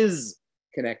 Collagen is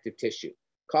connective tissue.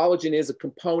 Collagen is a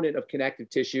component of connective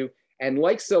tissue. And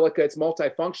like silica, it's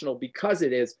multifunctional because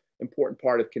it is an important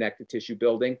part of connective tissue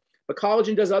building. But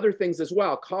collagen does other things as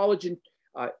well. Collagen,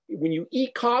 when you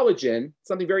eat collagen,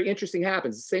 something very interesting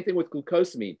happens. The same thing with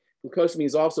glucosamine. Glucosamine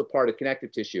is also part of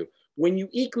connective tissue. When you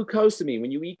eat glucosamine,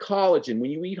 when you eat collagen,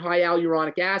 when you eat high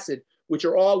hyaluronic acid, which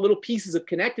are all little pieces of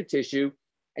connective tissue,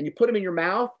 and you put them in your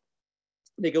mouth,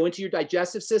 they go into your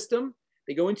digestive system,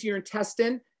 they go into your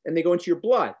intestine, and they go into your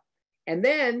blood. And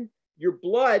then your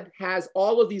blood has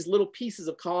all of these little pieces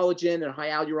of collagen and high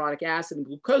hyaluronic acid and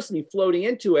glucosamine floating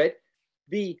into it.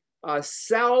 The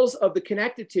cells of the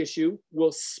connective tissue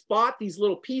will spot these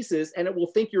little pieces, and it will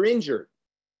think you're injured.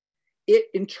 It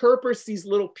interprets these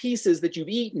little pieces that you've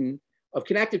eaten, of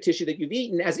connective tissue that you've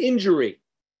eaten, as injury,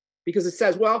 because it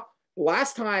says, well,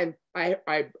 last time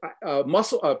a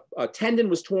tendon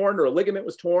was torn, or a ligament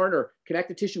was torn, or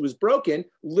connective tissue was broken,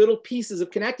 little pieces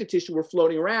of connective tissue were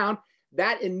floating around.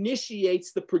 That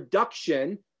initiates the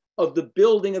production of the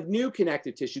building of new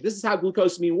connective tissue. This is how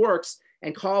glucosamine works,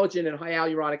 and collagen and high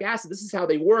hyaluronic acid. This is how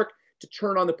they work to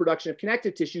turn on the production of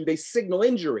connective tissue. They signal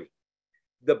injury.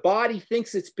 The body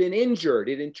thinks it's been injured.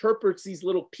 It interprets these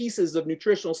little pieces of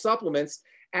nutritional supplements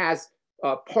as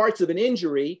parts of an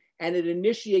injury, and it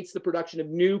initiates the production of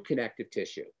new connective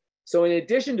tissue. So in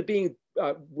addition to being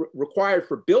required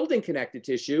for building connective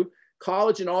tissue,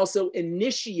 Collagen also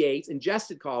initiates,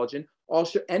 ingested collagen,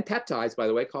 also, and peptides, by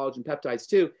the way, collagen peptides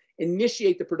too,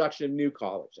 initiate the production of new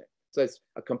collagen. So it's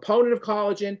a component of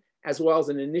collagen as well as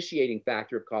an initiating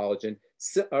factor of collagen,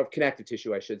 of connective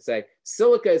tissue, I should say.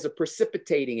 Silica is a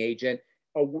precipitating agent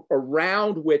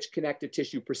around which connective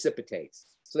tissue precipitates.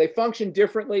 So they function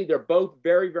differently. They're both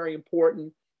very, very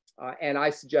important. And I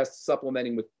suggest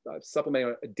supplementing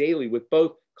daily with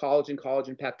both collagen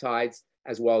peptides,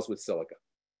 as well as with silica.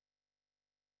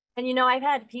 And you know, I've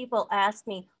had people ask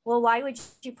me, well, why would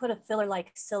you put a filler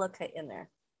like silica in there?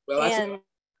 Well, that's a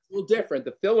little different.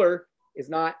 The filler is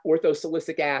not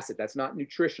orthosilicic acid. That's not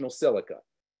nutritional silica.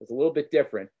 It's a little bit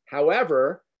different.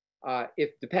 However,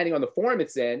 if depending on the form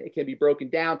it's in, it can be broken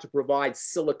down to provide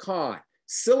silicon.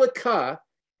 Silica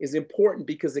is important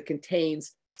because it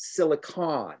contains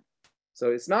silicon.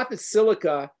 So it's not that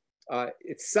silica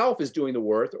itself is doing the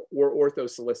work or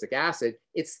orthosilicic acid,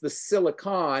 it's the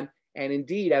silicon. And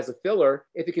indeed, as a filler,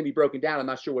 if it can be broken down, I'm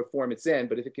not sure what form it's in,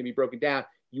 but if it can be broken down,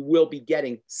 you will be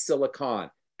getting silicon.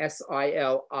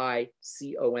 S-I-L-I-C-O-N,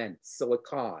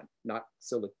 silicon, not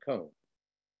silicone.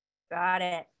 Got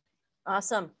it.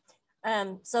 Awesome.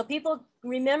 So people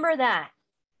remember that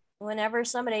whenever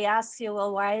somebody asks you,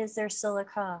 well, why is there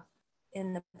silica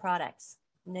in the products?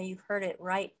 You know, you've heard it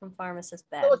right from Pharmacist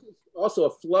Ben. It's also a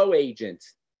flow agent,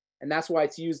 and that's why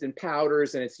it's used in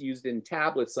powders and it's used in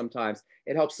tablets sometimes.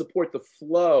 It helps support the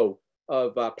flow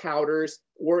of powders,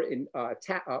 or in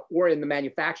the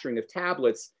manufacturing of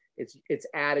tablets. It's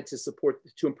added to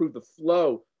improve the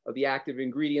flow of the active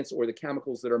ingredients or the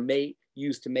chemicals that are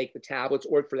used to make the tablets,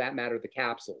 or for that matter, the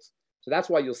capsules. So that's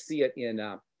why you'll see it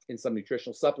in some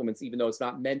nutritional supplements, even though it's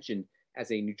not mentioned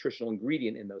as a nutritional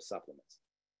ingredient in those supplements.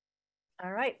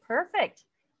 All right, perfect.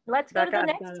 Let's go to the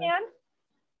next hand.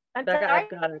 I've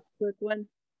got a quick one.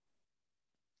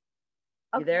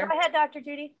 You there? Go ahead, Dr.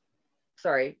 Judy.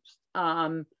 Sorry.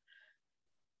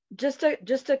 Just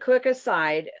a quick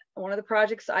aside, one of the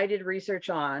projects I did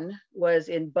research on was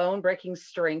in bone breaking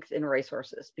strength in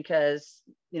racehorses, because,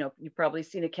 you know, you've probably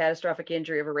seen a catastrophic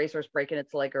injury of a racehorse breaking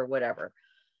its leg or whatever.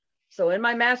 So in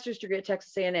my master's degree at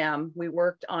Texas A&M, we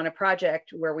worked on a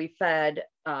project where we fed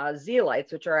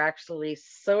zeolites, which are actually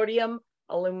sodium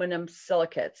aluminum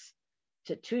silicates,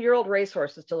 to 2-year-old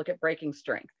racehorses to look at breaking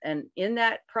strength. And in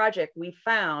that project, we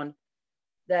found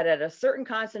that at a certain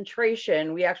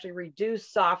concentration, we actually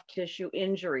reduced soft tissue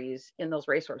injuries in those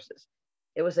racehorses.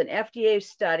 It was an FDA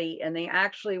study, and they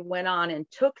actually went on and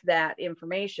took that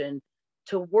information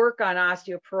to work on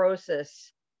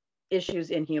osteoporosis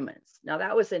issues in humans. Now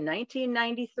that was in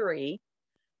 1993.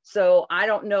 So I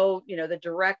don't know, you know, the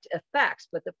direct effects,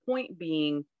 but the point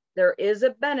being, there is a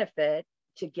benefit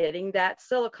to getting that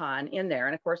silicon in there.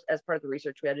 And of course, as part of the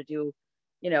research we had to do,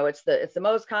 you know, it's the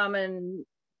most common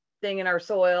thing in our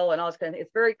soil and all this kind of thing.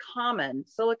 It's very common.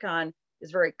 Silicon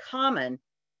is very common,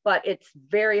 but it's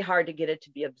very hard to get it to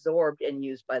be absorbed and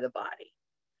used by the body.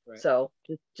 Right. So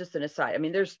just an aside, I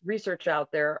mean, there's research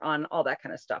out there on all that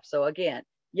kind of stuff. So again,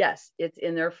 yes, it's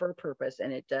in there for a purpose,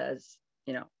 and it does,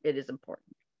 you know, it is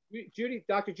important.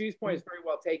 Dr. Judy's point is very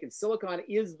well taken. Silicon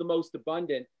is the most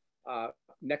abundant,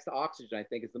 next to oxygen, I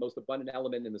think, is the most abundant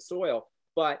element in the soil,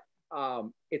 but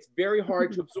it's very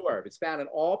hard to absorb. It's found in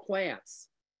all plants.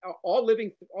 All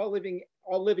living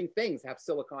things have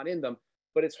silicon in them,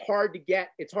 but it's hard to get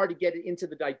it into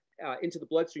the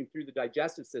bloodstream through the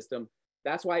digestive system.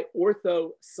 That's why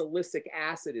orthosilicic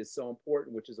acid is so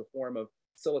important, which is a form of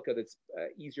silica that's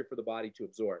easier for the body to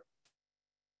absorb.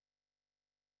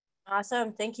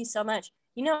 Awesome. Thank you so much.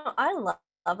 You know, I love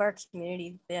our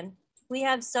community, Ben. We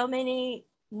have so many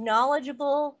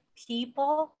knowledgeable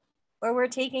people where we're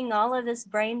taking all of this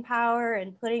brain power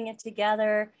and putting it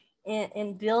together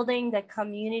in building the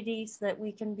community so that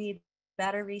we can be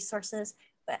better resources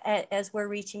as we're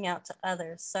reaching out to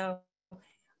others. So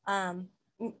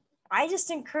I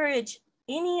just encourage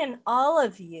any and all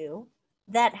of you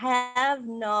that have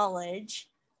knowledge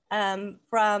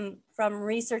from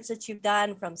research that you've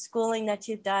done, from schooling that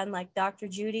you've done, like Dr.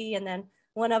 Judy, and then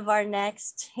one of our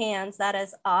next hands that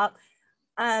is up.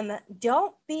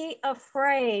 Don't be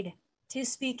afraid to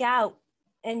speak out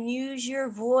and use your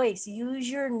voice, use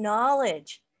your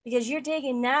knowledge, because you're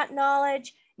taking that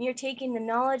knowledge and you're taking the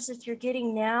knowledge that you're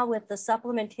getting now with the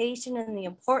supplementation and the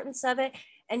importance of it,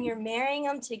 and you're marrying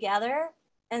them together.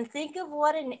 And think of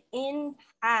what an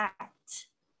impact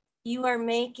you are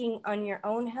making on your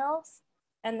own health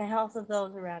and the health of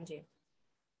those around you.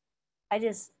 It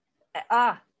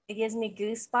gives me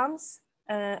goosebumps.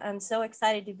 I'm so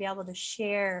excited to be able to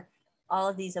share all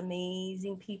of these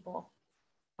amazing people.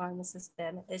 Pharmacist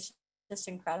Ben, it's just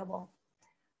incredible.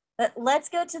 But let's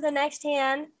go to the next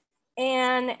hand.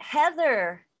 And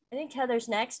Heather, I think Heather's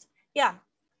next. Yeah,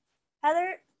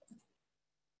 Heather,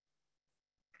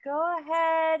 go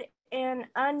ahead and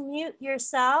unmute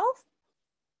yourself.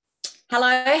 Hello,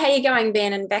 how you going,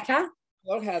 Ben and Becca?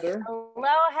 Hello, Heather.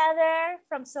 Hello, Heather,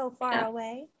 from so far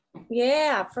away.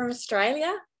 Yeah, from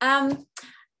Australia.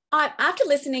 After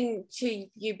listening to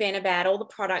you, Ben, about all the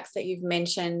products that you've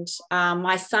mentioned,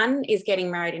 my son is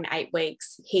getting married in 8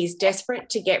 weeks. He's desperate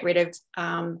to get rid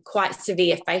of quite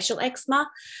severe facial eczema.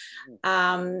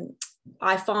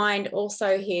 I find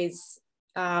also his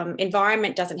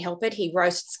environment doesn't help it. He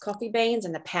roasts coffee beans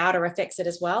and the powder affects it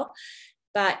as well.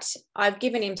 But I've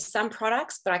given him some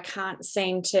products, but I can't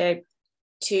seem to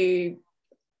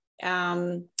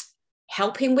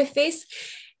help him with this.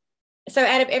 So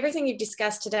out of everything you've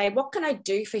discussed today, what can I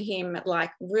do for him,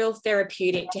 like real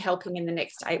therapeutic, to help him in the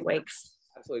next 8 weeks?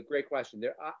 Absolutely. Great question.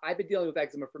 I've been dealing with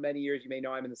eczema for many years. You may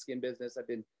know I'm in the skin business. I've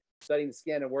been studying the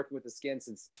skin and working with the skin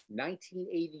since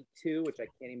 1982, which I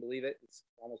can't even believe it. It's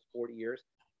almost 40 years.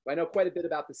 But I know quite a bit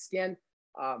about the skin.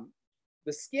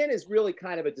 The skin is really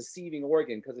kind of a deceiving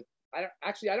organ because I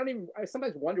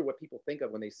sometimes wonder what people think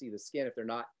of when they see the skin if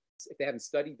they haven't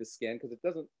studied the skin, because it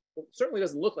certainly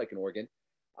doesn't look like an organ.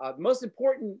 The most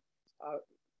important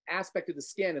aspect of the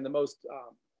skin and the most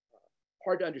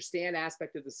hard to understand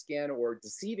aspect of the skin or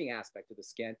deceiving aspect of the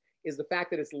skin is the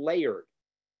fact that it's layered.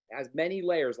 It has many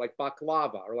layers like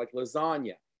baklava or like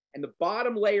lasagna. And the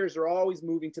bottom layers are always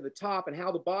moving to the top, and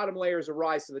how the bottom layers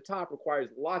arise to the top requires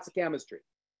lots of chemistry.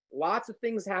 Lots of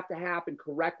things have to happen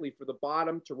correctly for the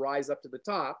bottom to rise up to the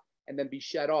top and then be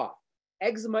shed off.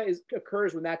 Eczema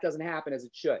occurs when that doesn't happen as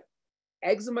it should.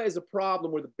 Eczema is a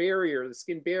problem where the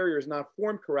skin barrier is not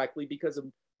formed correctly because of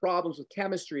problems with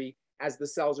chemistry as the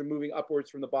cells are moving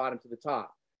upwards from the bottom to the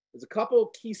top. There's a couple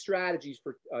of key strategies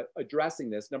for addressing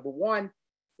this. Number one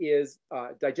is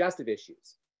digestive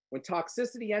issues. When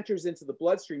toxicity enters into the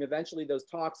bloodstream, eventually those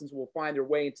toxins will find their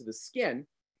way into the skin,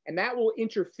 and that will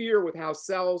interfere with how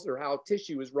cells or how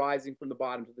tissue is rising from the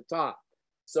bottom to the top.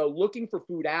 So looking for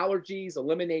food allergies,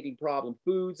 eliminating problem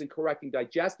foods, and correcting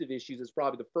digestive issues is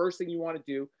probably the first thing you want to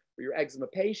do for your eczema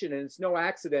patient. And it's no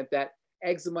accident that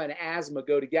eczema and asthma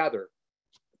go together.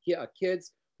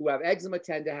 Kids who have eczema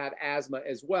tend to have asthma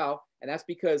as well. And that's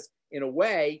because, in a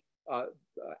way,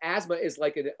 asthma is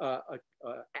like an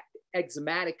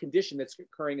eczematic condition that's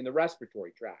occurring in the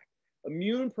respiratory tract.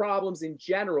 Immune problems in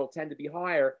general tend to be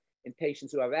higher in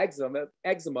patients who have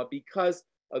eczema because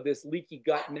of this leaky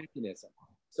gut mechanism.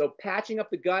 So patching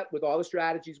up the gut with all the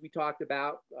strategies we talked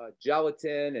about,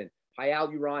 gelatin and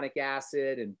hyaluronic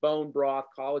acid and bone broth,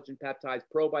 collagen peptides,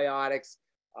 probiotics,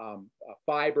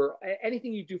 fiber,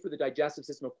 anything you do for the digestive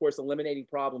system, of course, eliminating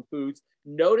problem foods,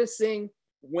 noticing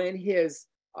when his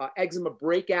eczema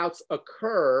breakouts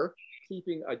occur,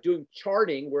 doing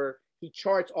charting where he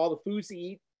charts all the foods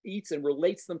he eats and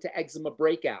relates them to eczema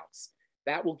breakouts.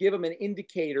 That will give him an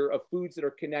indicator of foods that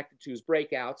are connected to his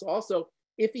breakouts. Also,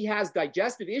 if he has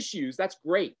digestive issues, that's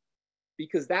great,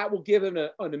 because that will give him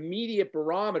an immediate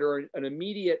barometer, an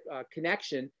immediate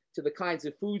connection to the kinds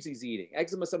of foods he's eating.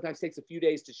 Eczema sometimes takes a few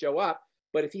days to show up,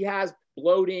 but if he has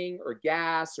bloating or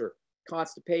gas or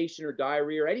constipation or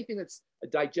diarrhea or anything that's a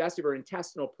digestive or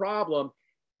intestinal problem,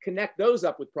 connect those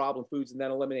up with problem foods and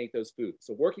then eliminate those foods.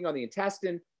 So working on the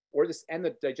intestine and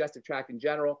the digestive tract in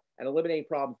general and eliminating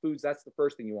problem foods, that's the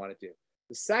first thing you want to do.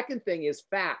 The second thing is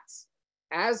fats.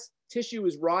 As tissue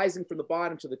is rising from the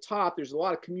bottom to the top, there's a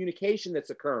lot of communication that's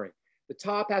occurring. The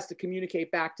top has to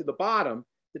communicate back to the bottom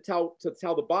to tell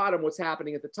the bottom what's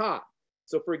happening at the top.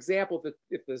 So for example,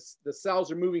 if the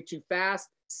cells are moving too fast,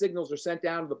 signals are sent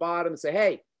down to the bottom and say,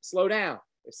 hey, slow down.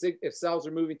 If cells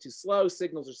are moving too slow,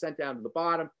 signals are sent down to the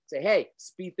bottom, say, hey,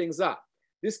 speed things up.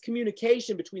 This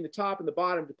communication between the top and the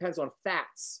bottom depends on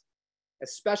fats,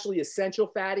 especially essential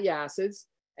fatty acids.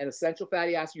 And essential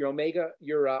fatty acids,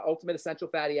 your ultimate essential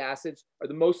fatty acids, are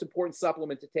the most important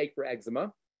supplement to take for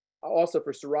eczema. Also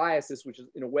for psoriasis, which is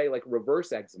in a way like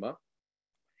reverse eczema.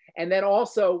 And then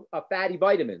also fatty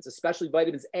vitamins, especially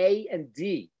vitamins A and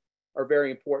D, are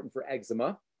very important for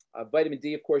eczema. Vitamin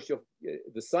D, of course,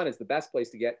 the sun is the best place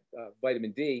to get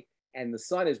vitamin D. And the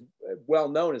sun is well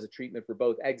known as a treatment for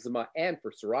both eczema and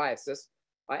for psoriasis.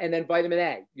 And then vitamin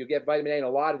A. You'll get vitamin A in a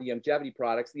lot of the longevity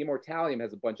products. The Immortalium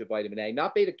has a bunch of vitamin A,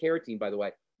 not beta carotene, by the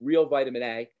way, real vitamin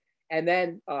A. And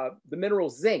then the mineral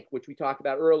zinc, which we talked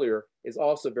about earlier, is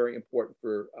also very important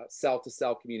for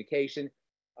cell-to-cell communication.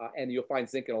 And you'll find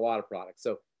zinc in a lot of products.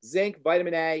 So zinc,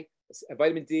 vitamin A,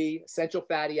 vitamin D, essential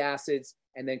fatty acids,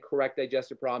 and then correct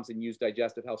digestive problems and use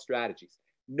digestive health strategies.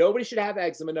 Nobody should have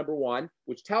eczema, number one,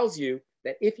 which tells you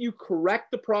that if you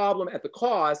correct the problem at the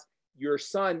cause, your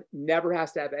son never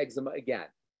has to have eczema again.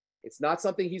 It's not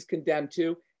something he's condemned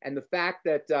to. And the fact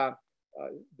that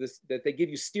that they give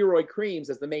you steroid creams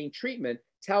as the main treatment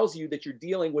tells you that you're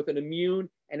dealing with an immune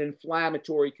and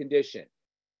inflammatory condition.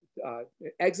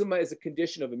 Eczema is a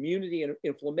condition of immunity and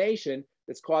inflammation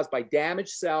that's caused by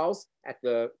damaged cells at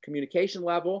the communication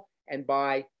level and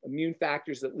by immune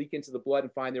factors that leak into the blood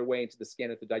and find their way into the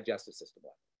skin at the digestive system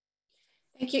level.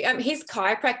 Thank you. His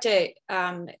chiropractor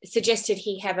suggested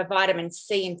he have a vitamin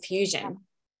C infusion.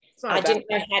 I didn't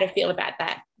know how to feel about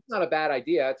that. It's not a bad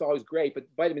idea. It's always great, but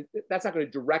that's not going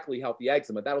to directly help the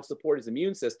eczema. That'll support his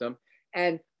immune system.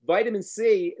 And vitamin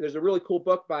C, there's a really cool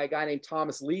book by a guy named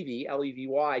Thomas Levy,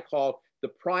 L-E-V-Y, called The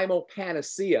Primal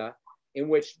Panacea, in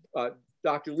which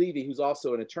Dr. Levy, who's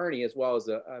also an attorney as well as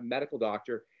a medical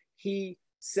doctor, he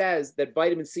says that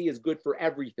vitamin C is good for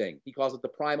everything. He calls it the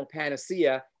primal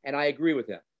panacea, and I agree with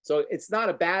him. So it's not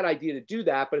a bad idea to do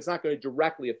that, but it's not going to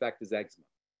directly affect his eczema.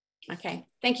 Okay.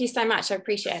 Thank you so much. I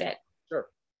appreciate it. Sure.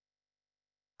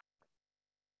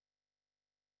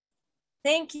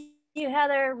 Thank you,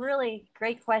 Heather. Really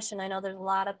great question. I know there's a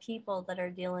lot of people that are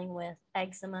dealing with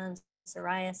eczema and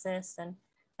psoriasis,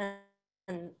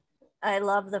 and I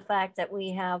love the fact that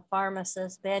we have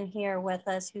Pharmacist Ben here with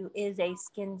us, who is a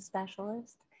skin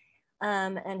specialist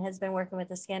and has been working with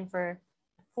the skin for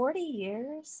 40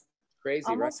 years. Crazy,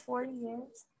 almost right? 40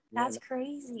 years. That's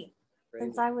crazy.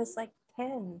 Since I was like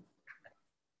 10.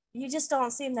 You just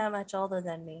don't seem that much older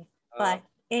than me. But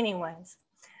anyways.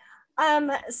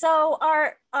 So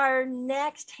our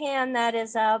next hand that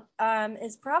is up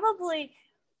is probably,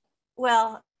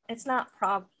 well, it's not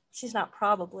she's not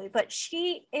probably, but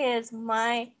she is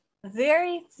my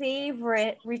very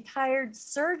favorite retired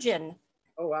surgeon.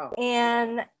 Oh, wow.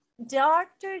 And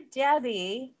Dr.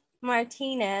 Debbie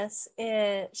Martinez,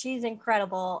 she's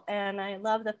incredible. And I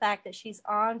love the fact that she's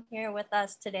on here with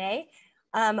us today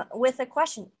with a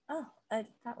question. Oh, that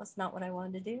was not what I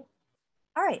wanted to do.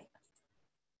 All right.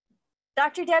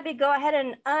 Dr. Debbie, go ahead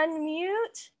and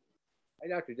unmute. Hi,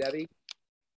 Dr. Debbie.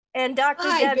 And Dr.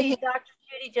 Hi, Debbie, Ben. Dr.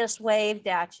 Judy just waved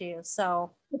at you.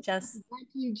 So just. Thank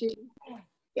you, Judy.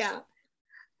 Yeah.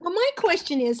 Well, my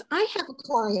question is, I have a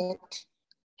client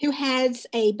who has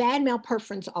a bad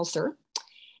malperforance ulcer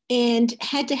and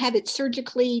had to have it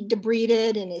surgically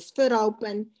debrided and his foot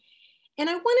open. And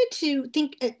I wanted to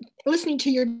think, listening to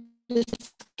your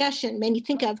discussion made me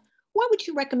think of, what would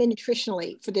you recommend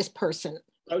nutritionally for this person?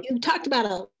 You talked about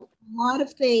a lot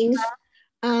of things.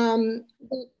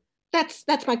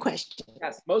 That's my question.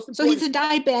 Yes, most important. So he's a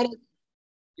diabetic.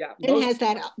 Yeah, and has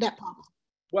that problem.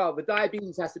 Well, the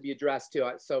diabetes has to be addressed too.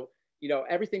 So, you know,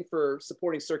 everything for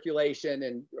supporting circulation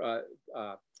and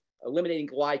eliminating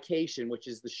glycation, which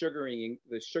is the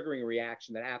sugaring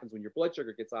reaction that happens when your blood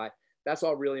sugar gets high. That's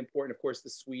all really important. Of course, the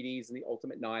sweeties and the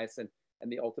ultimate niacin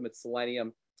and the ultimate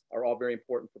selenium are all very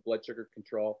important for blood sugar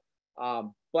control.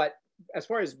 But as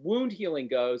far as wound healing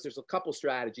goes, there's a couple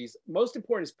strategies. Most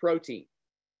important is protein,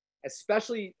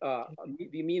 especially the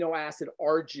amino acid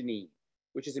arginine,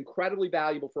 which is incredibly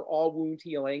valuable for all wound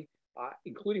healing,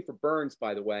 including for burns,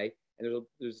 by the way. And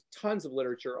there's tons of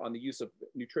literature on the use of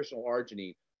nutritional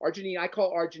arginine. Arginine, I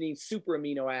call arginine super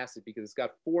amino acid because it's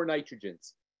got 4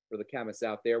 nitrogens for the chemists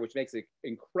out there, which makes it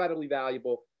incredibly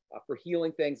valuable for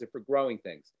healing things and for growing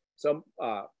things. So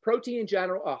protein in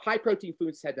general, high protein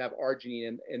foods tend to have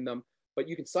arginine in them, but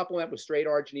you can supplement with straight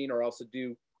arginine or also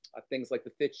do things like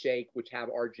the Fit Shake, which have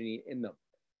arginine in them.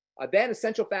 Then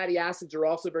essential fatty acids are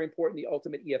also very important. The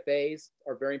ultimate EFAs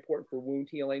are very important for wound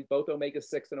healing, both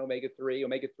omega-6 and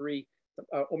omega-3.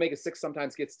 Omega-6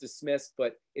 sometimes gets dismissed,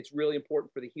 but it's really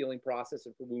important for the healing process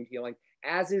and for wound healing,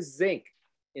 as is zinc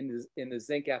in the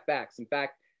Zinc FX. In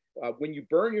fact, when you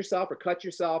burn yourself or cut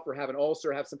yourself or have an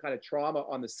ulcer, have some kind of trauma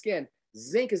on the skin,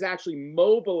 zinc is actually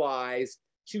mobilized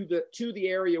to the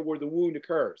area where the wound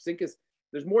occurs.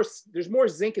 There's more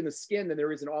zinc in the skin than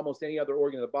there is in almost any other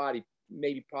organ of the body,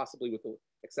 maybe possibly with the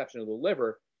exception of the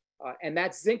liver. And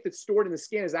that zinc that's stored in the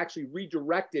skin is actually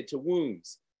redirected to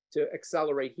wounds to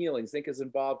accelerate healing. Zinc is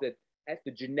involved at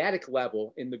the genetic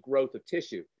level in the growth of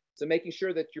tissue. So making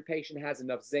sure that your patient has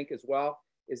enough zinc as well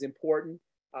is important.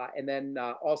 And then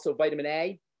also vitamin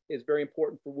A is very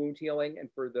important for wound healing and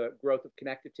for the growth of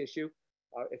connective tissue.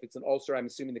 If it's an ulcer, I'm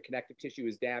assuming the connective tissue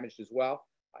is damaged as well.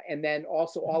 And then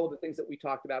also all of the things that we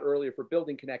talked about earlier for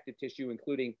building connective tissue,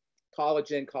 including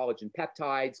collagen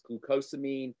peptides,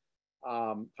 glucosamine,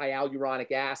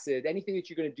 hyaluronic acid, anything that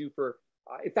you're going to do for,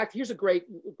 in fact, here's a great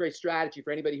strategy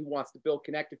for anybody who wants to build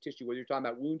connective tissue, whether you're talking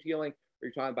about wound healing or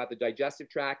you're talking about the digestive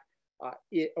tract, or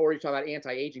you're talking about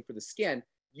anti-aging for the skin.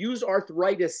 Use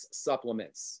arthritis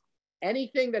supplements.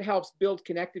 Anything that helps build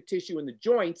connective tissue in the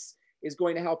joints is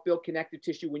going to help build connective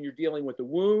tissue when you're dealing with a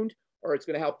wound, or it's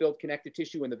going to help build connective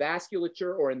tissue in the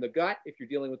vasculature or in the gut if you're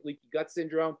dealing with leaky gut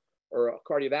syndrome or a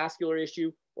cardiovascular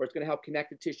issue, or it's going to help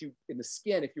connective tissue in the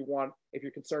skin if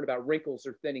you're concerned about wrinkles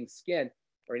or thinning skin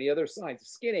or any other signs of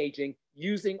skin aging.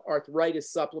 Using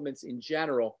arthritis supplements in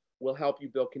general will help you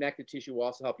build connective tissue, will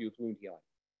also help you with wound healing.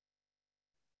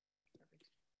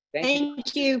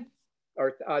 Thank you.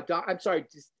 Or, I'm sorry,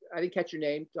 I didn't catch your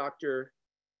name, Dr.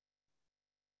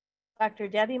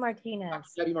 Debbie Martinez. Dr.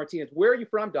 Debbie Martinez. Where are you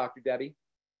from, Dr. Debbie?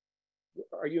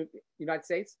 Are you United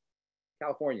States?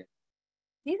 California?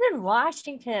 He's in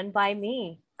Washington by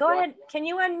me. Go ahead. Can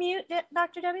you unmute it,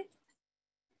 Dr. Debbie?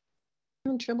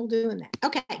 I'm in trouble doing that.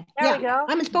 Okay. There we go.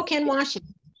 I'm in Spokane,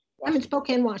 Washington. I'm in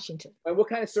Spokane, Washington. And what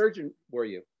kind of surgeon were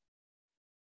you?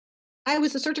 I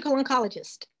was a surgical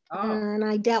oncologist, and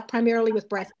I dealt primarily with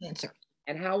breast cancer.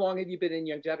 And how long have you been in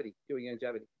longevity, doing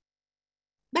longevity?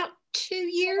 About 2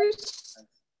 years.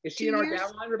 Is she in our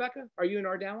downline, Rebecca? Are you in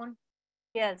our downline?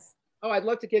 Yes. Oh, I'd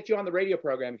love to get you on the radio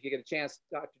program if you get a chance,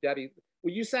 Dr. Debbie.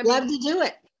 Will you send me? Love to do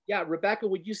it. Yeah, Rebecca,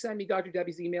 would you send me Dr.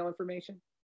 Debbie's email information?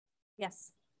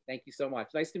 Yes. Thank you so much.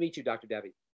 Nice to meet you, Dr.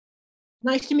 Debbie.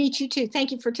 Nice to meet you too.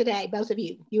 Thank you for today, both of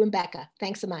you and Becca.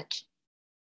 Thanks so much.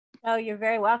 Oh, you're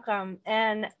very welcome.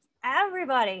 And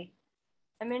everybody,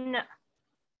 I mean,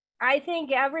 I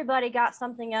think everybody got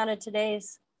something out of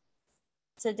today's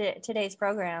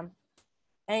program.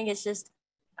 I think it's just,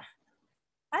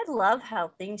 I love how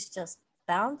things just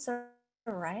bounce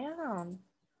around.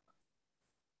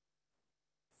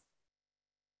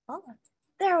 Oh,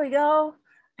 there we go.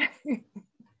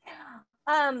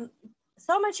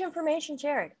 So much information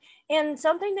shared. And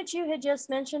something that you had just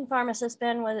mentioned, Pharmacist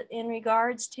Ben, was in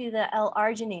regards to the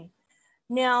L-arginine.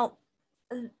 Now,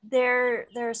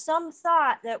 there's some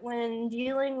thought that when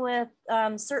dealing with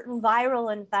certain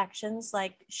viral infections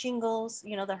like shingles,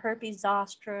 you know, the herpes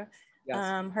zoster,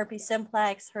 yes. Herpes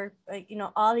simplex,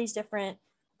 all these different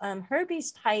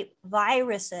herpes type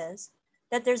viruses,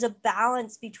 that there's a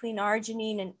balance between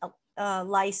arginine and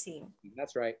lysine.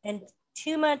 That's right. And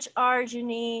too much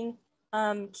arginine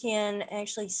can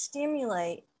actually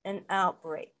stimulate an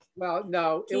outbreak. Well,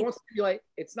 no, it won't stimulate.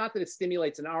 It's not that it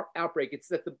stimulates an outbreak. It's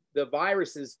that the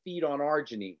viruses feed on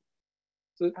arginine.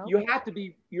 So you have to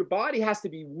be, your body has to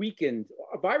be weakened.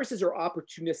 Viruses are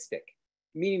opportunistic,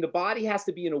 meaning the body has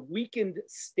to be in a weakened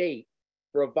state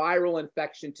for a viral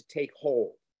infection to take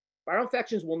hold. Viral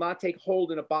infections will not take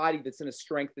hold in a body that's in a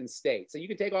strengthened state. So you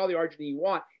can take all the arginine you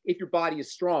want if your body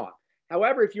is strong.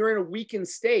 However, if you're in a weakened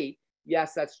state,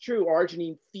 yes, that's true.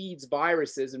 Arginine feeds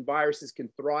viruses, and viruses can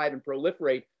thrive and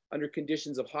proliferate under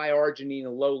conditions of high arginine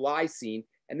and low lysine.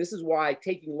 And this is why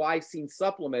taking lysine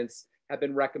supplements have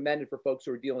been recommended for folks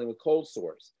who are dealing with cold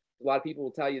sores. A lot of people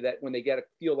will tell you that when they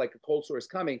feel like a cold sore is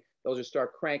coming, they'll just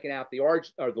start cranking out the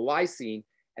lysine,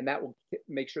 and that will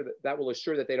make sure that will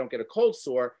assure that they don't get a cold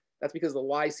sore. That's because the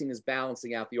lysine is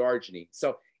balancing out the arginine.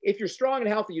 So if you're strong and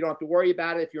healthy, you don't have to worry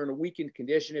about it. If you're in a weakened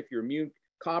condition, if you're immune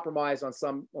compromised on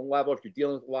some level, if you're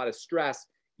dealing with a lot of stress,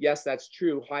 yes, that's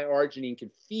true. High arginine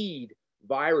can feed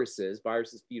viruses.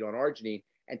 Viruses feed on arginine,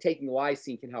 and taking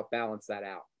lysine can help balance that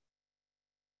out.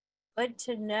 Good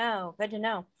to know. Good to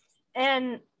know.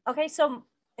 And okay, so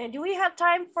do we have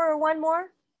time for one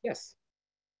more? Yes.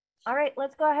 All right,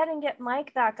 let's go ahead and get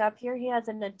Mike back up here. He has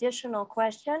an additional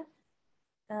question.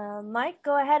 Mike,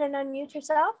 go ahead and unmute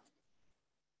yourself.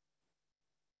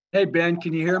 Hey, Ben,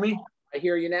 can you hear me? I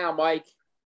hear you now, Mike.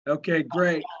 Okay,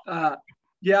 great.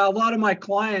 Yeah, a lot of my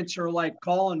clients are like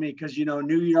calling me because, you know,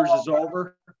 New Year's is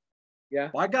over. Yeah.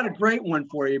 Well, I got a great one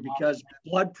for you because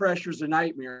blood pressure is a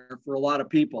nightmare for a lot of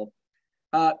people.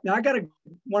 Now,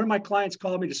 one of my clients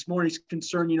called me this morning. He's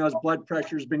concerned, you know, his blood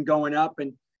pressure has been going up.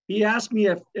 And he asked me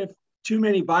if too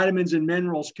many vitamins and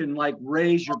minerals can like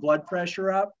raise your blood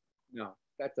pressure up. No,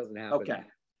 that doesn't happen. Okay.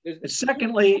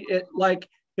 Secondly,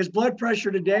 his blood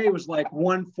pressure today was like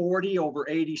 140 over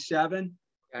 87.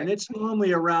 Okay. And it's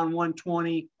normally around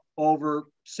 120 over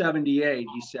 78,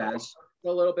 he says.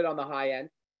 A little bit on the high end.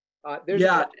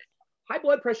 High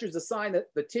blood pressure is a sign that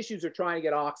the tissues are trying to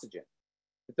get oxygen.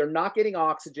 If they're not getting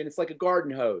oxygen, it's like a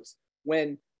garden hose.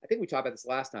 When, I think we talked about this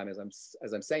last time as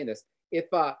I'm saying this, if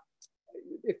the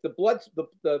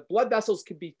blood vessels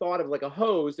could be thought of like a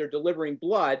hose, they're delivering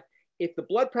blood. If the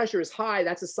blood pressure is high,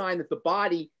 that's a sign that the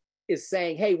body is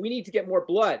saying, hey, we need to get more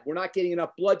blood. We're not getting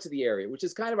enough blood to the area, which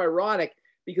is kind of ironic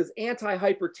because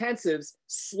antihypertensives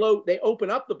they open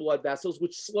up the blood vessels,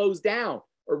 which slows down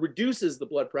or reduces the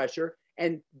blood pressure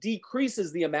and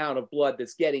decreases the amount of blood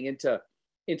that's getting into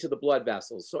the blood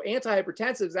vessels. So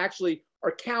antihypertensives actually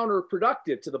are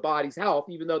counterproductive to the body's health,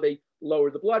 even though they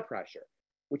lower the blood pressure.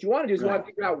 What you want to do is you want to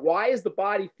figure out, why is the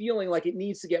body feeling like it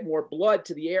needs to get more blood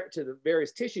to the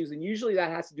various tissues, and usually that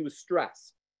has to do with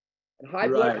stress. And high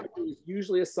blood pressure is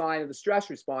usually a sign of the stress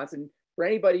response. And for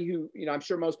anybody who, you know, I'm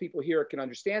sure most people here can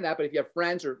understand that, but if you have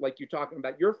friends, or like you're talking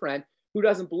about your friend who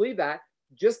doesn't believe that,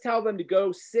 just tell them to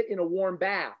go sit in a warm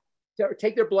bath,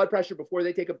 take their blood pressure before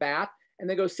they take a bath, and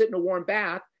then go sit in a warm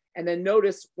bath, and then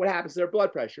notice what happens to their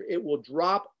blood pressure. It will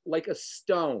drop like a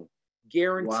stone,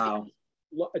 guaranteed. Wow.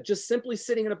 Just simply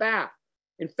sitting in a bath.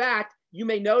 In fact, you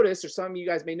may notice, or some of you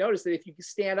guys may notice, that if you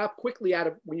stand up quickly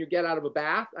when you get out of a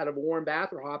bath, out of a warm bath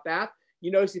or hot bath, you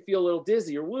notice you feel a little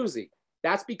dizzy or woozy.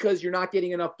 That's because you're not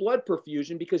getting enough blood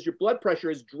perfusion, because your blood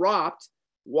pressure is dropped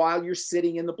while you're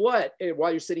sitting in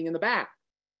the bath.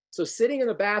 So sitting in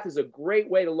the bath is a great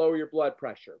way to lower your blood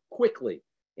pressure quickly.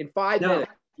 In 5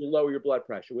 minutes, you'll lower your blood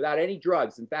pressure without any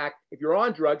drugs. In fact, if you're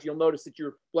on drugs, you'll notice that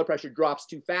your blood pressure drops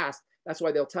too fast. That's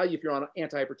why they'll tell you, if you're on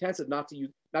antihypertensive, not to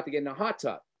get in a hot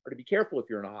tub, or to be careful if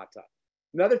you're in a hot tub.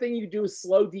 Another thing you can do is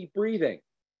slow, deep breathing,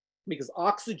 because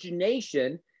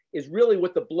oxygenation is really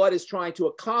what the blood is trying to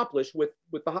accomplish with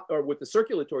the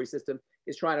circulatory system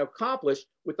is trying to accomplish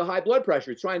with the high blood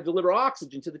pressure. It's trying to deliver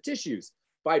oxygen to the tissues.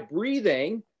 By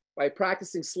breathing, by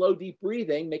practicing slow, deep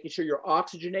breathing, making sure you're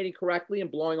oxygenating correctly and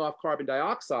blowing off carbon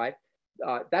dioxide,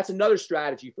 that's another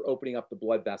strategy for opening up the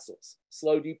blood vessels.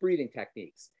 Slow, deep breathing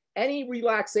techniques. Any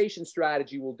relaxation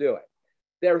strategy will do it.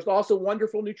 There's also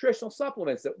wonderful nutritional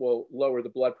supplements that will lower the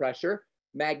blood pressure.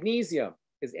 Magnesium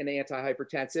is an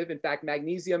antihypertensive. In fact,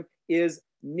 magnesium is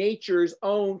nature's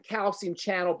own calcium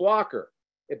channel blocker.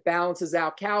 It balances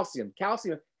out calcium.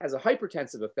 Calcium has a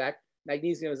hypertensive effect.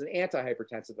 Magnesium has an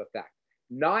antihypertensive effect.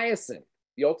 Niacin,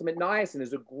 the ultimate niacin,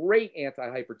 is a great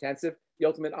antihypertensive. The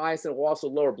ultimate niacin will also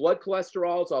lower blood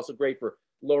cholesterol. It's also great for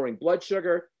lowering blood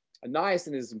sugar.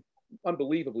 Niacin is an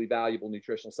unbelievably valuable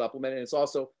nutritional supplement, and it's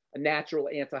also a natural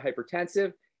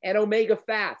antihypertensive. And omega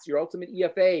fats, your ultimate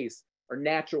EFAs, are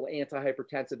natural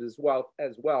antihypertensive as well,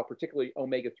 particularly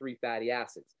omega-3 fatty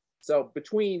acids. So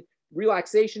between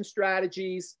relaxation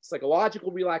strategies,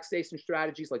 psychological relaxation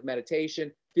strategies like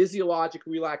meditation, physiologic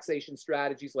relaxation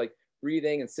strategies like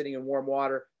breathing and sitting in warm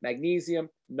water, magnesium,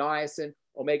 niacin,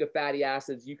 omega fatty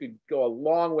acids, you could go a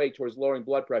long way towards lowering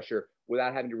blood pressure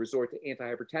without having to resort to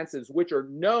antihypertensives, which are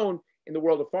known in the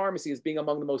world of pharmacy as being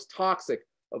among the most toxic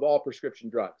of all prescription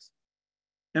drugs.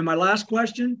 And my last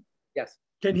question. Yes.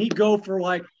 Can he go for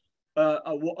like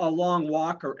a long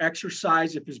walk or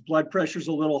exercise if his blood pressure's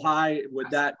a little high?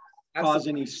 Would that cause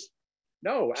any?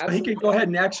 No, absolutely. So he can go ahead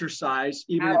and exercise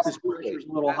even if his pressure's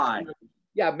a little high.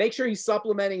 Yeah, make sure he's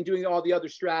supplementing, doing all the other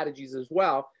strategies as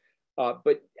well.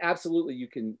 But absolutely, you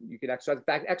can exercise. In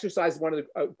fact, exercise is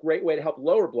a great way to help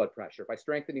lower blood pressure by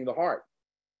strengthening the heart.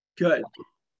 Good.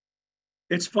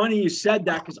 It's funny you said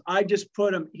that, because I just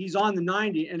put him, he's on the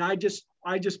 90, and I just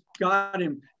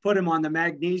put him on the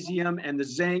magnesium and the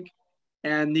zinc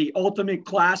and the Ultimate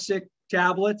Classic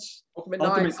tablets. Ultimate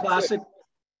Classic. Too.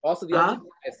 Also the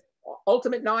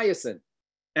Ultimate Niacin.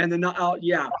 And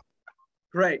yeah,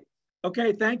 great.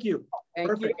 Okay, thank you.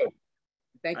 Perfect.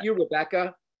 Thank you,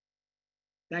 Rebecca.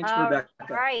 Thanks, Rebecca.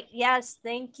 All right. Yes.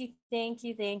 Thank you.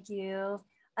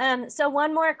 So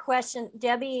one more question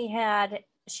Debbie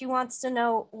she wants to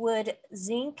know, would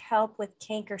zinc help with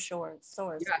canker sores?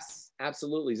 Yes,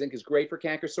 absolutely. Zinc is great for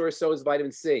canker sores. So is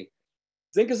vitamin C.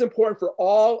 Zinc is important for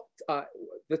all,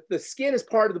 the skin is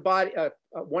part of the body,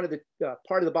 one of the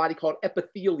part of the body called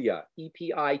epithelia,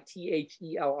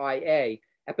 Epithelialia.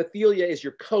 Epithelia is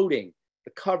your coating,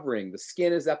 the covering. The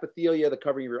skin is epithelia, the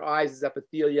covering of your eyes is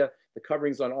epithelia, the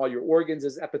coverings on all your organs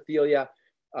is epithelia.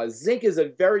 Zinc is a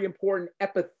very important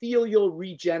epithelial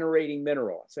regenerating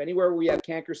mineral. So anywhere we have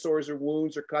canker sores or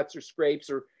wounds or cuts or scrapes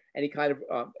or any kind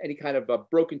of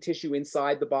broken tissue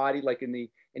inside the body, like in the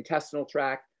intestinal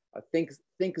tract, think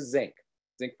zinc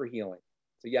for healing.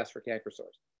 So yes, for canker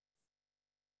sores.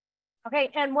 Okay,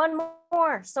 and one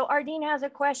more. So Ardeen has a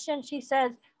question. She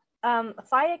says,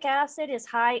 phytic acid is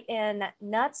high in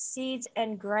nuts, seeds,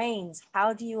 and grains.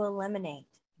 How do you eliminate?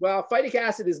 Well, phytic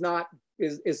acid is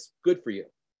good for you.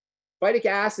 Phytic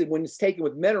acid, when it's taken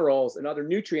with minerals and other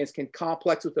nutrients, can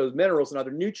complex with those minerals and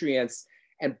other nutrients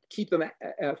and keep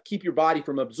your body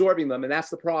from absorbing them. And that's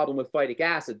the problem with phytic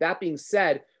acid. That being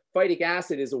said, phytic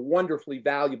acid is a wonderfully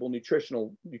valuable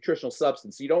nutritional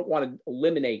substance. So you don't want to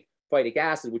eliminate phytic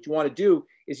acid. What you want to do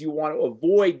is you want to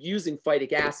avoid using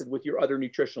phytic acid with your other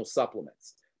nutritional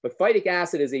supplements. But phytic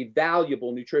acid is a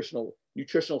valuable nutritional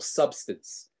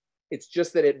substance. It's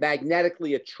just that it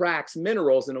magnetically attracts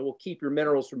minerals and it will keep your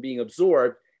minerals from being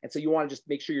absorbed. And so you want to just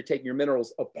make sure you're taking your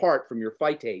minerals apart from your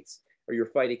phytates or your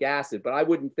phytic acid. But I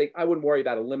wouldn't worry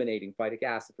about eliminating phytic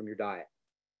acid from your diet.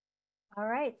 All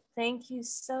right. Thank you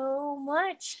so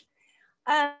much.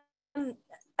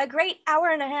 A great hour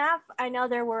and a half. I know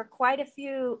there were quite a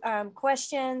few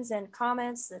questions and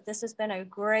comments. That this has been a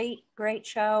great, great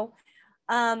show.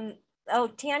 Tanya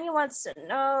wants to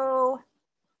know,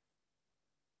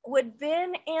 would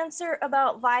Ben answer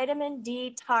about vitamin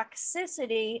D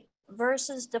toxicity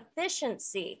versus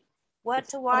deficiency? What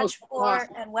to watch for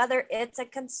and whether it's a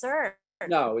concern?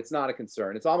 No, it's not a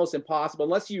concern. It's almost impossible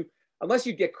unless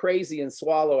you get crazy and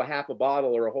swallow a half a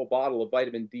bottle or a whole bottle of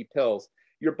vitamin D pills.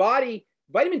 Your body,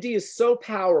 vitamin D is so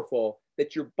powerful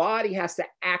that your body has to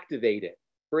activate it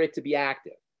for it to be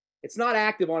active. It's not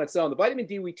active on its own. The vitamin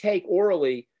D we take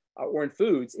orally or in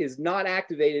foods is not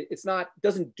activated.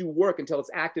 Doesn't do work until it's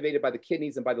activated by the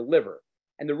kidneys and by the liver.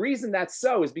 And the reason that's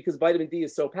so is because vitamin D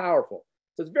is so powerful.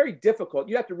 So it's very difficult.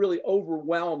 You have to really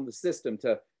overwhelm the system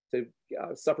to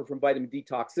suffer from vitamin D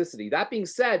toxicity. That being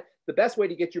said, the best way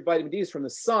to get your vitamin D is from the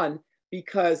sun,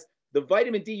 because the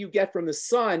vitamin D you get from the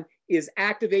sun is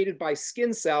activated by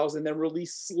skin cells and then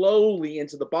released slowly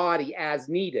into the body as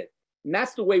needed. And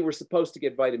that's the way we're supposed to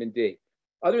get vitamin D.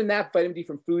 Other than that, vitamin D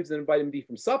from foods and vitamin D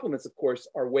from supplements, of course,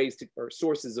 are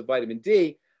sources of vitamin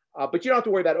D. But you don't have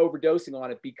to worry about overdosing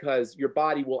on it, because your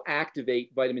body will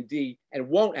activate vitamin D and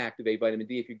won't activate vitamin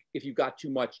D if you've got too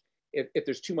much. If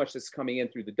there's too much that's coming in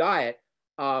through the diet,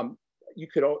 you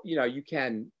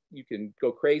can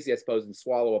go crazy, I suppose, and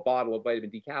swallow a bottle of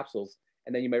vitamin D capsules,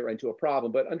 and then you might run into a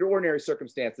problem. But under ordinary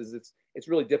circumstances, it's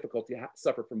really difficult to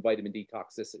suffer from vitamin D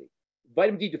toxicity.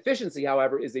 Vitamin D deficiency,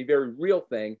 however, is a very real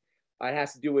thing. It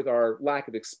has to do with our lack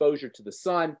of exposure to the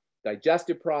sun,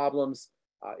 digestive problems,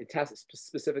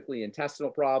 specifically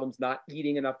intestinal problems, not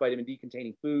eating enough vitamin D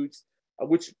containing foods,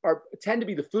 which tend to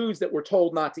be the foods that we're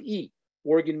told not to eat.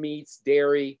 Organ meats,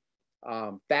 dairy,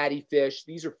 fatty fish.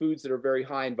 These are foods that are very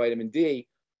high in vitamin D.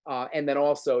 And then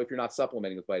also if you're not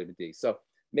supplementing with vitamin D. So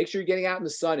make sure you're getting out in the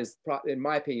sun is, in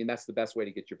my opinion, that's the best way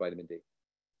to get your vitamin D.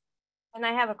 And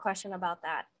I have a question about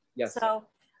that. Yes. So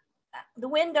the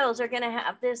windows are going to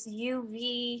have this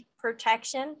UV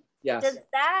protection. Yes. Does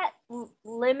that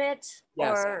limit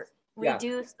or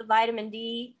reduce the vitamin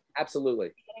D?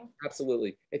 Absolutely.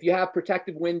 Absolutely. If you have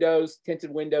protective windows,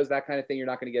 tinted windows, that kind of thing, you're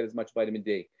not going to get as much vitamin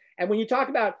D. And when you talk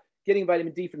about getting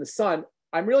vitamin D from the sun,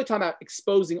 I'm really talking about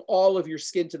exposing all of your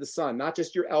skin to the sun, not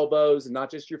just your elbows and not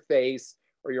just your face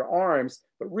or your arms,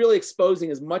 but really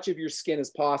exposing as much of your skin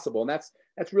as possible. And that's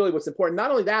really what's important. Not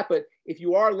only that, but if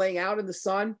you are laying out in the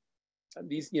sun,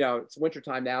 it's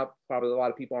wintertime now, probably a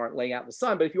lot of people aren't laying out in the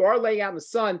sun, but if you are laying out in the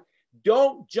sun,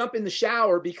 don't jump in the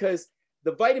shower, because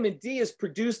the vitamin D is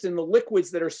produced in the liquids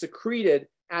that are secreted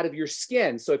out of your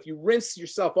skin. So if you rinse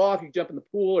yourself off, you jump in the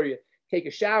pool or you take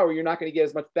a shower, you're not going to get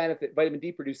as much benefit, vitamin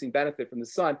D producing benefit from the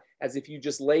sun, as if you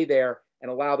just lay there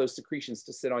and allow those secretions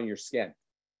to sit on your skin.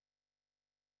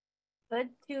 Good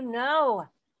to know.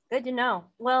 Good to know.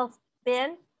 Well,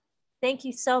 Ben, thank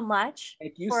you so much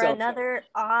for another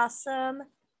awesome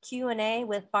Q&A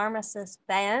with Pharmacist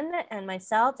Ben and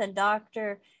myself and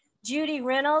Dr. Judy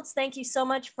Reynolds. Thank you so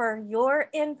much for your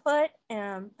input.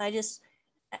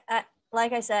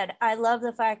 Like I said, I love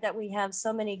the fact that we have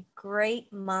so many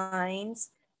great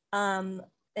minds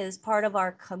as part of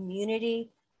our community,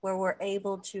 where we're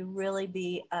able to really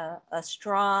be a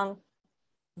strong,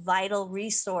 vital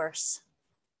resource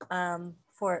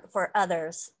for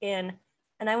others. And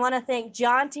I want to thank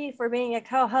Jonty for being a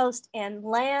co-host, and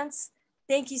Lance,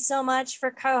 thank you so much for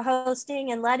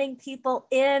co-hosting and letting people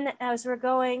in as we're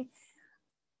going.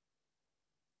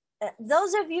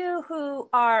 Those of you who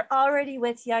are already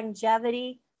with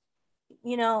Youngevity,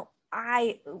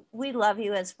 we love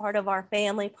you as part of our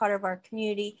family, part of our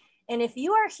community. And if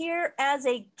you are here as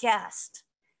a guest,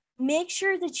 make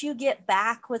sure that you get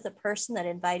back with the person that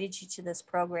invited you to this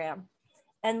program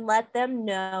and let them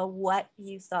know what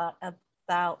you thought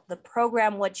about the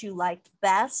program, what you liked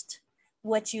best,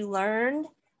 what you learned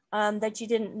that you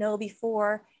didn't know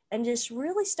before, and just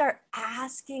really start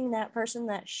asking that person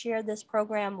that shared this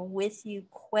program with you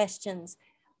questions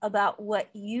about what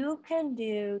you can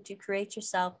do to create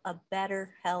yourself a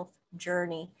better health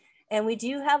journey. And we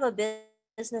do have a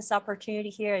business opportunity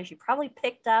here, as you probably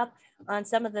picked up on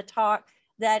some of the talk,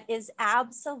 that is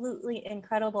absolutely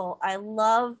incredible. I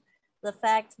love the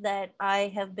fact that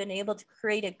I have been able to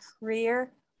create a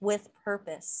career with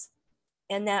purpose.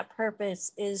 And that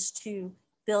purpose is to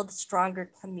build stronger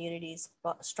communities,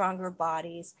 stronger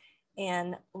bodies,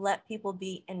 and let people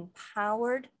be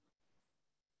empowered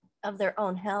of their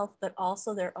own health, but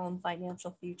also their own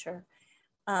financial future.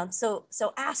 So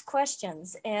ask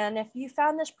questions. And if you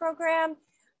found this program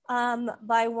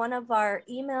by one of our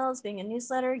emails, being a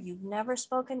newsletter, you've never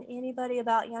spoken to anybody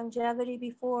about longevity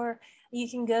before, you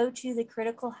can go to the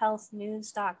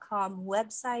criticalhealthnews.com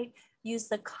website, use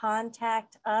the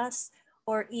contact us,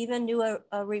 or even do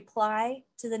a reply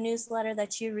to the newsletter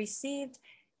that you received.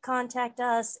 Contact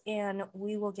us and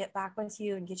we will get back with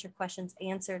you and get your questions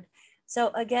answered.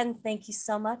 So again, thank you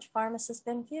so much, Pharmacist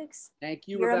Ben Fuchs. Thank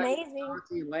you, You're Rebecca, amazing.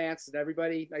 Monty, Lance, and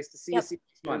everybody. Nice to see Yep. you. See you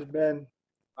next Cheers, month. Ben.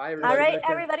 Bye, All everybody. right,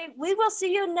 everybody. We will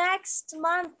see you next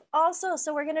month also.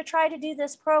 So we're going to try to do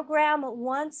this program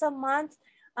once a month.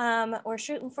 We're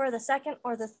shooting for the second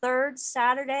or the third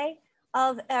Saturday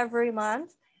of every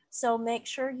month. So make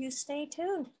sure you stay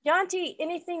tuned. Jonty,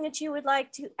 anything that you would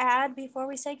like to add before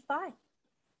we say goodbye?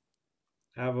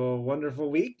 Have a wonderful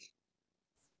week.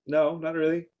 No, not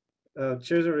really.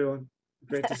 Cheers, everyone.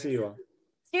 Great to see you all.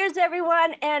 Cheers,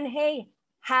 everyone. And hey,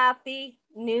 Happy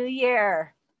New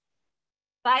Year.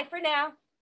 Bye for now.